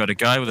 We got a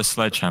guy with a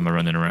sledgehammer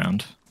running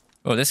around.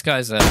 Oh, this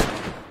guy's Dead?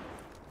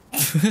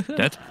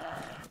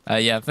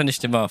 yeah, I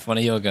finished him off. One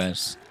of your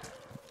guys.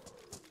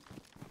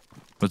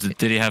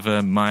 Did he have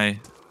my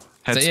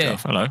head So, yeah.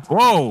 scarf? Hello.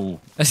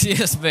 Whoa! That's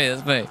me.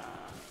 That's me.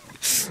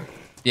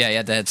 Yeah, he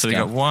had the head So we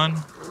got scarf. 1.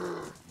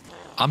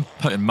 I'm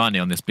putting money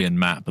on this being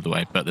Matt, by the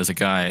way, but there's a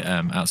guy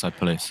outside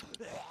police.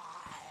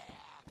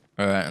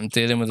 All right, I'm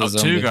dealing with a Oh,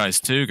 zombie.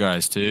 2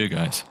 guys.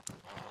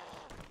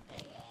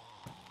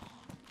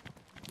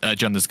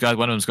 John, this guy,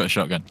 one of them's got a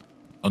shotgun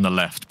on the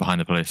left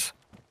behind the police.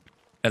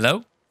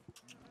 Hello?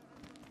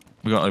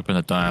 We got to open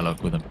a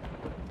dialogue with him.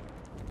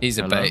 He's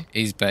a Hello? bait.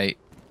 He's bait.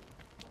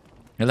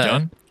 Hello?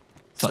 John?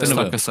 Spin the Stuck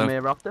wheel. us Come up.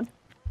 here often?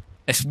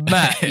 It's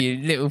Matt, you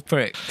little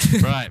prick.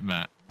 Right,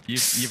 Matt.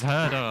 You've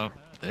heard our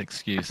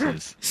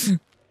excuses.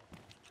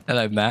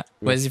 Hello, Matt.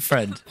 Where's your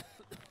friend?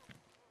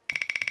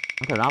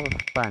 I don't have a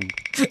friend.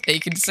 He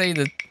can see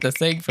the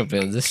thing from me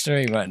on the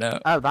stream right now.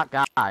 Oh, that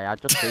guy. I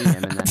just seen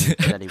him and then he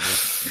said he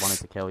wanted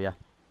to kill you.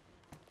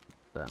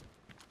 So.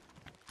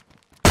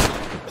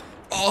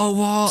 Oh,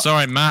 what?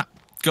 Sorry, Matt.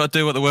 Got to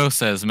do what the will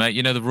says, mate.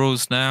 You know the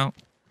rules now.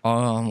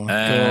 Oh, my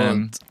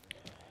God.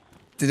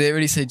 Did it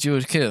really say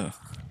George Kill?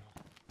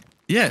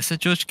 Yeah, it said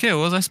George Kill.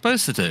 What was I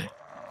supposed to do?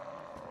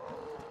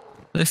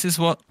 This is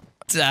what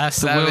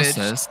That's the will savage.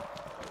 says.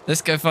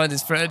 Let's go find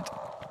his friend.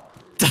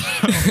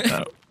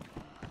 No.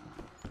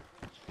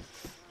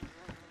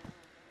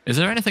 Is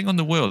there anything on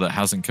the wheel that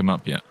hasn't come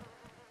up yet?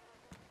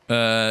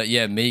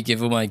 Yeah, me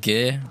give all my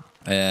gear.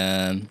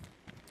 Oh,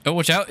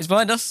 watch out! He's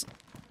behind us.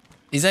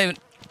 He's even.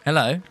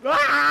 Hello.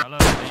 Hello,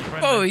 are you friendly?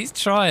 Oh, he's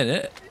trying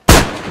it.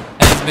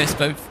 And he's missed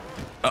both.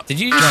 Did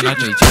you John, shoot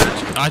me,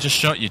 George? I just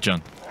shot you, John.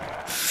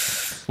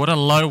 What a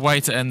low way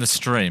to end the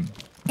stream.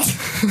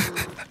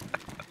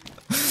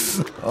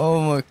 Oh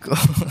my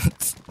god.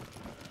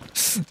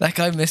 That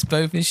guy missed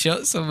both his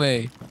shots on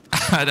me.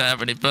 I don't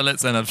have any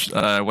bullets, and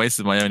I've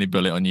wasted my only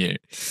bullet on you.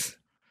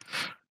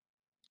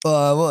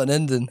 Oh, what an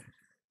ending.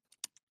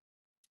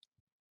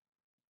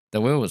 The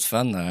wheel was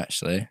fun though,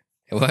 actually.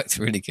 It worked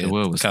really good. The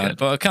wheel was good.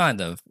 But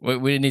kind of.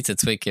 We need to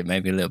tweak it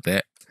maybe a little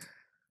bit.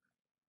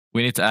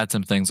 We need to add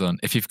some things on.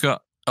 If you've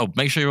got... Oh,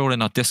 make sure you're all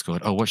in our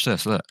Discord. Oh, watch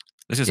this. Look.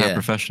 This is how Yeah.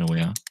 professional we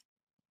are.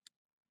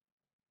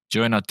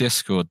 Join our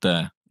Discord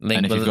there. Link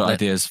And if you've below- got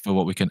ideas for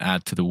what we can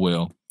add to the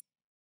wheel,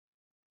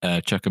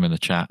 chuck them in the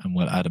chat and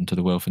we'll add them to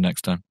the wheel for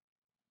next time.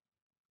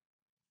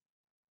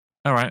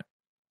 All right.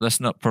 Let's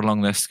not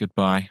prolong this.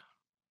 Goodbye.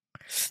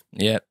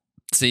 Yep.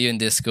 See you in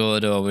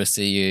Discord, or we'll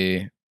see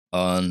you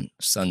on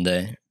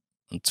Sunday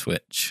on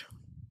Twitch.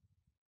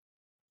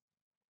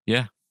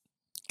 Yeah.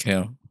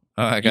 Cool.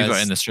 All right, You guys.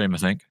 got in the stream, I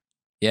think.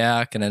 Yeah,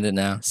 I can end it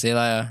now. See you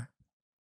later.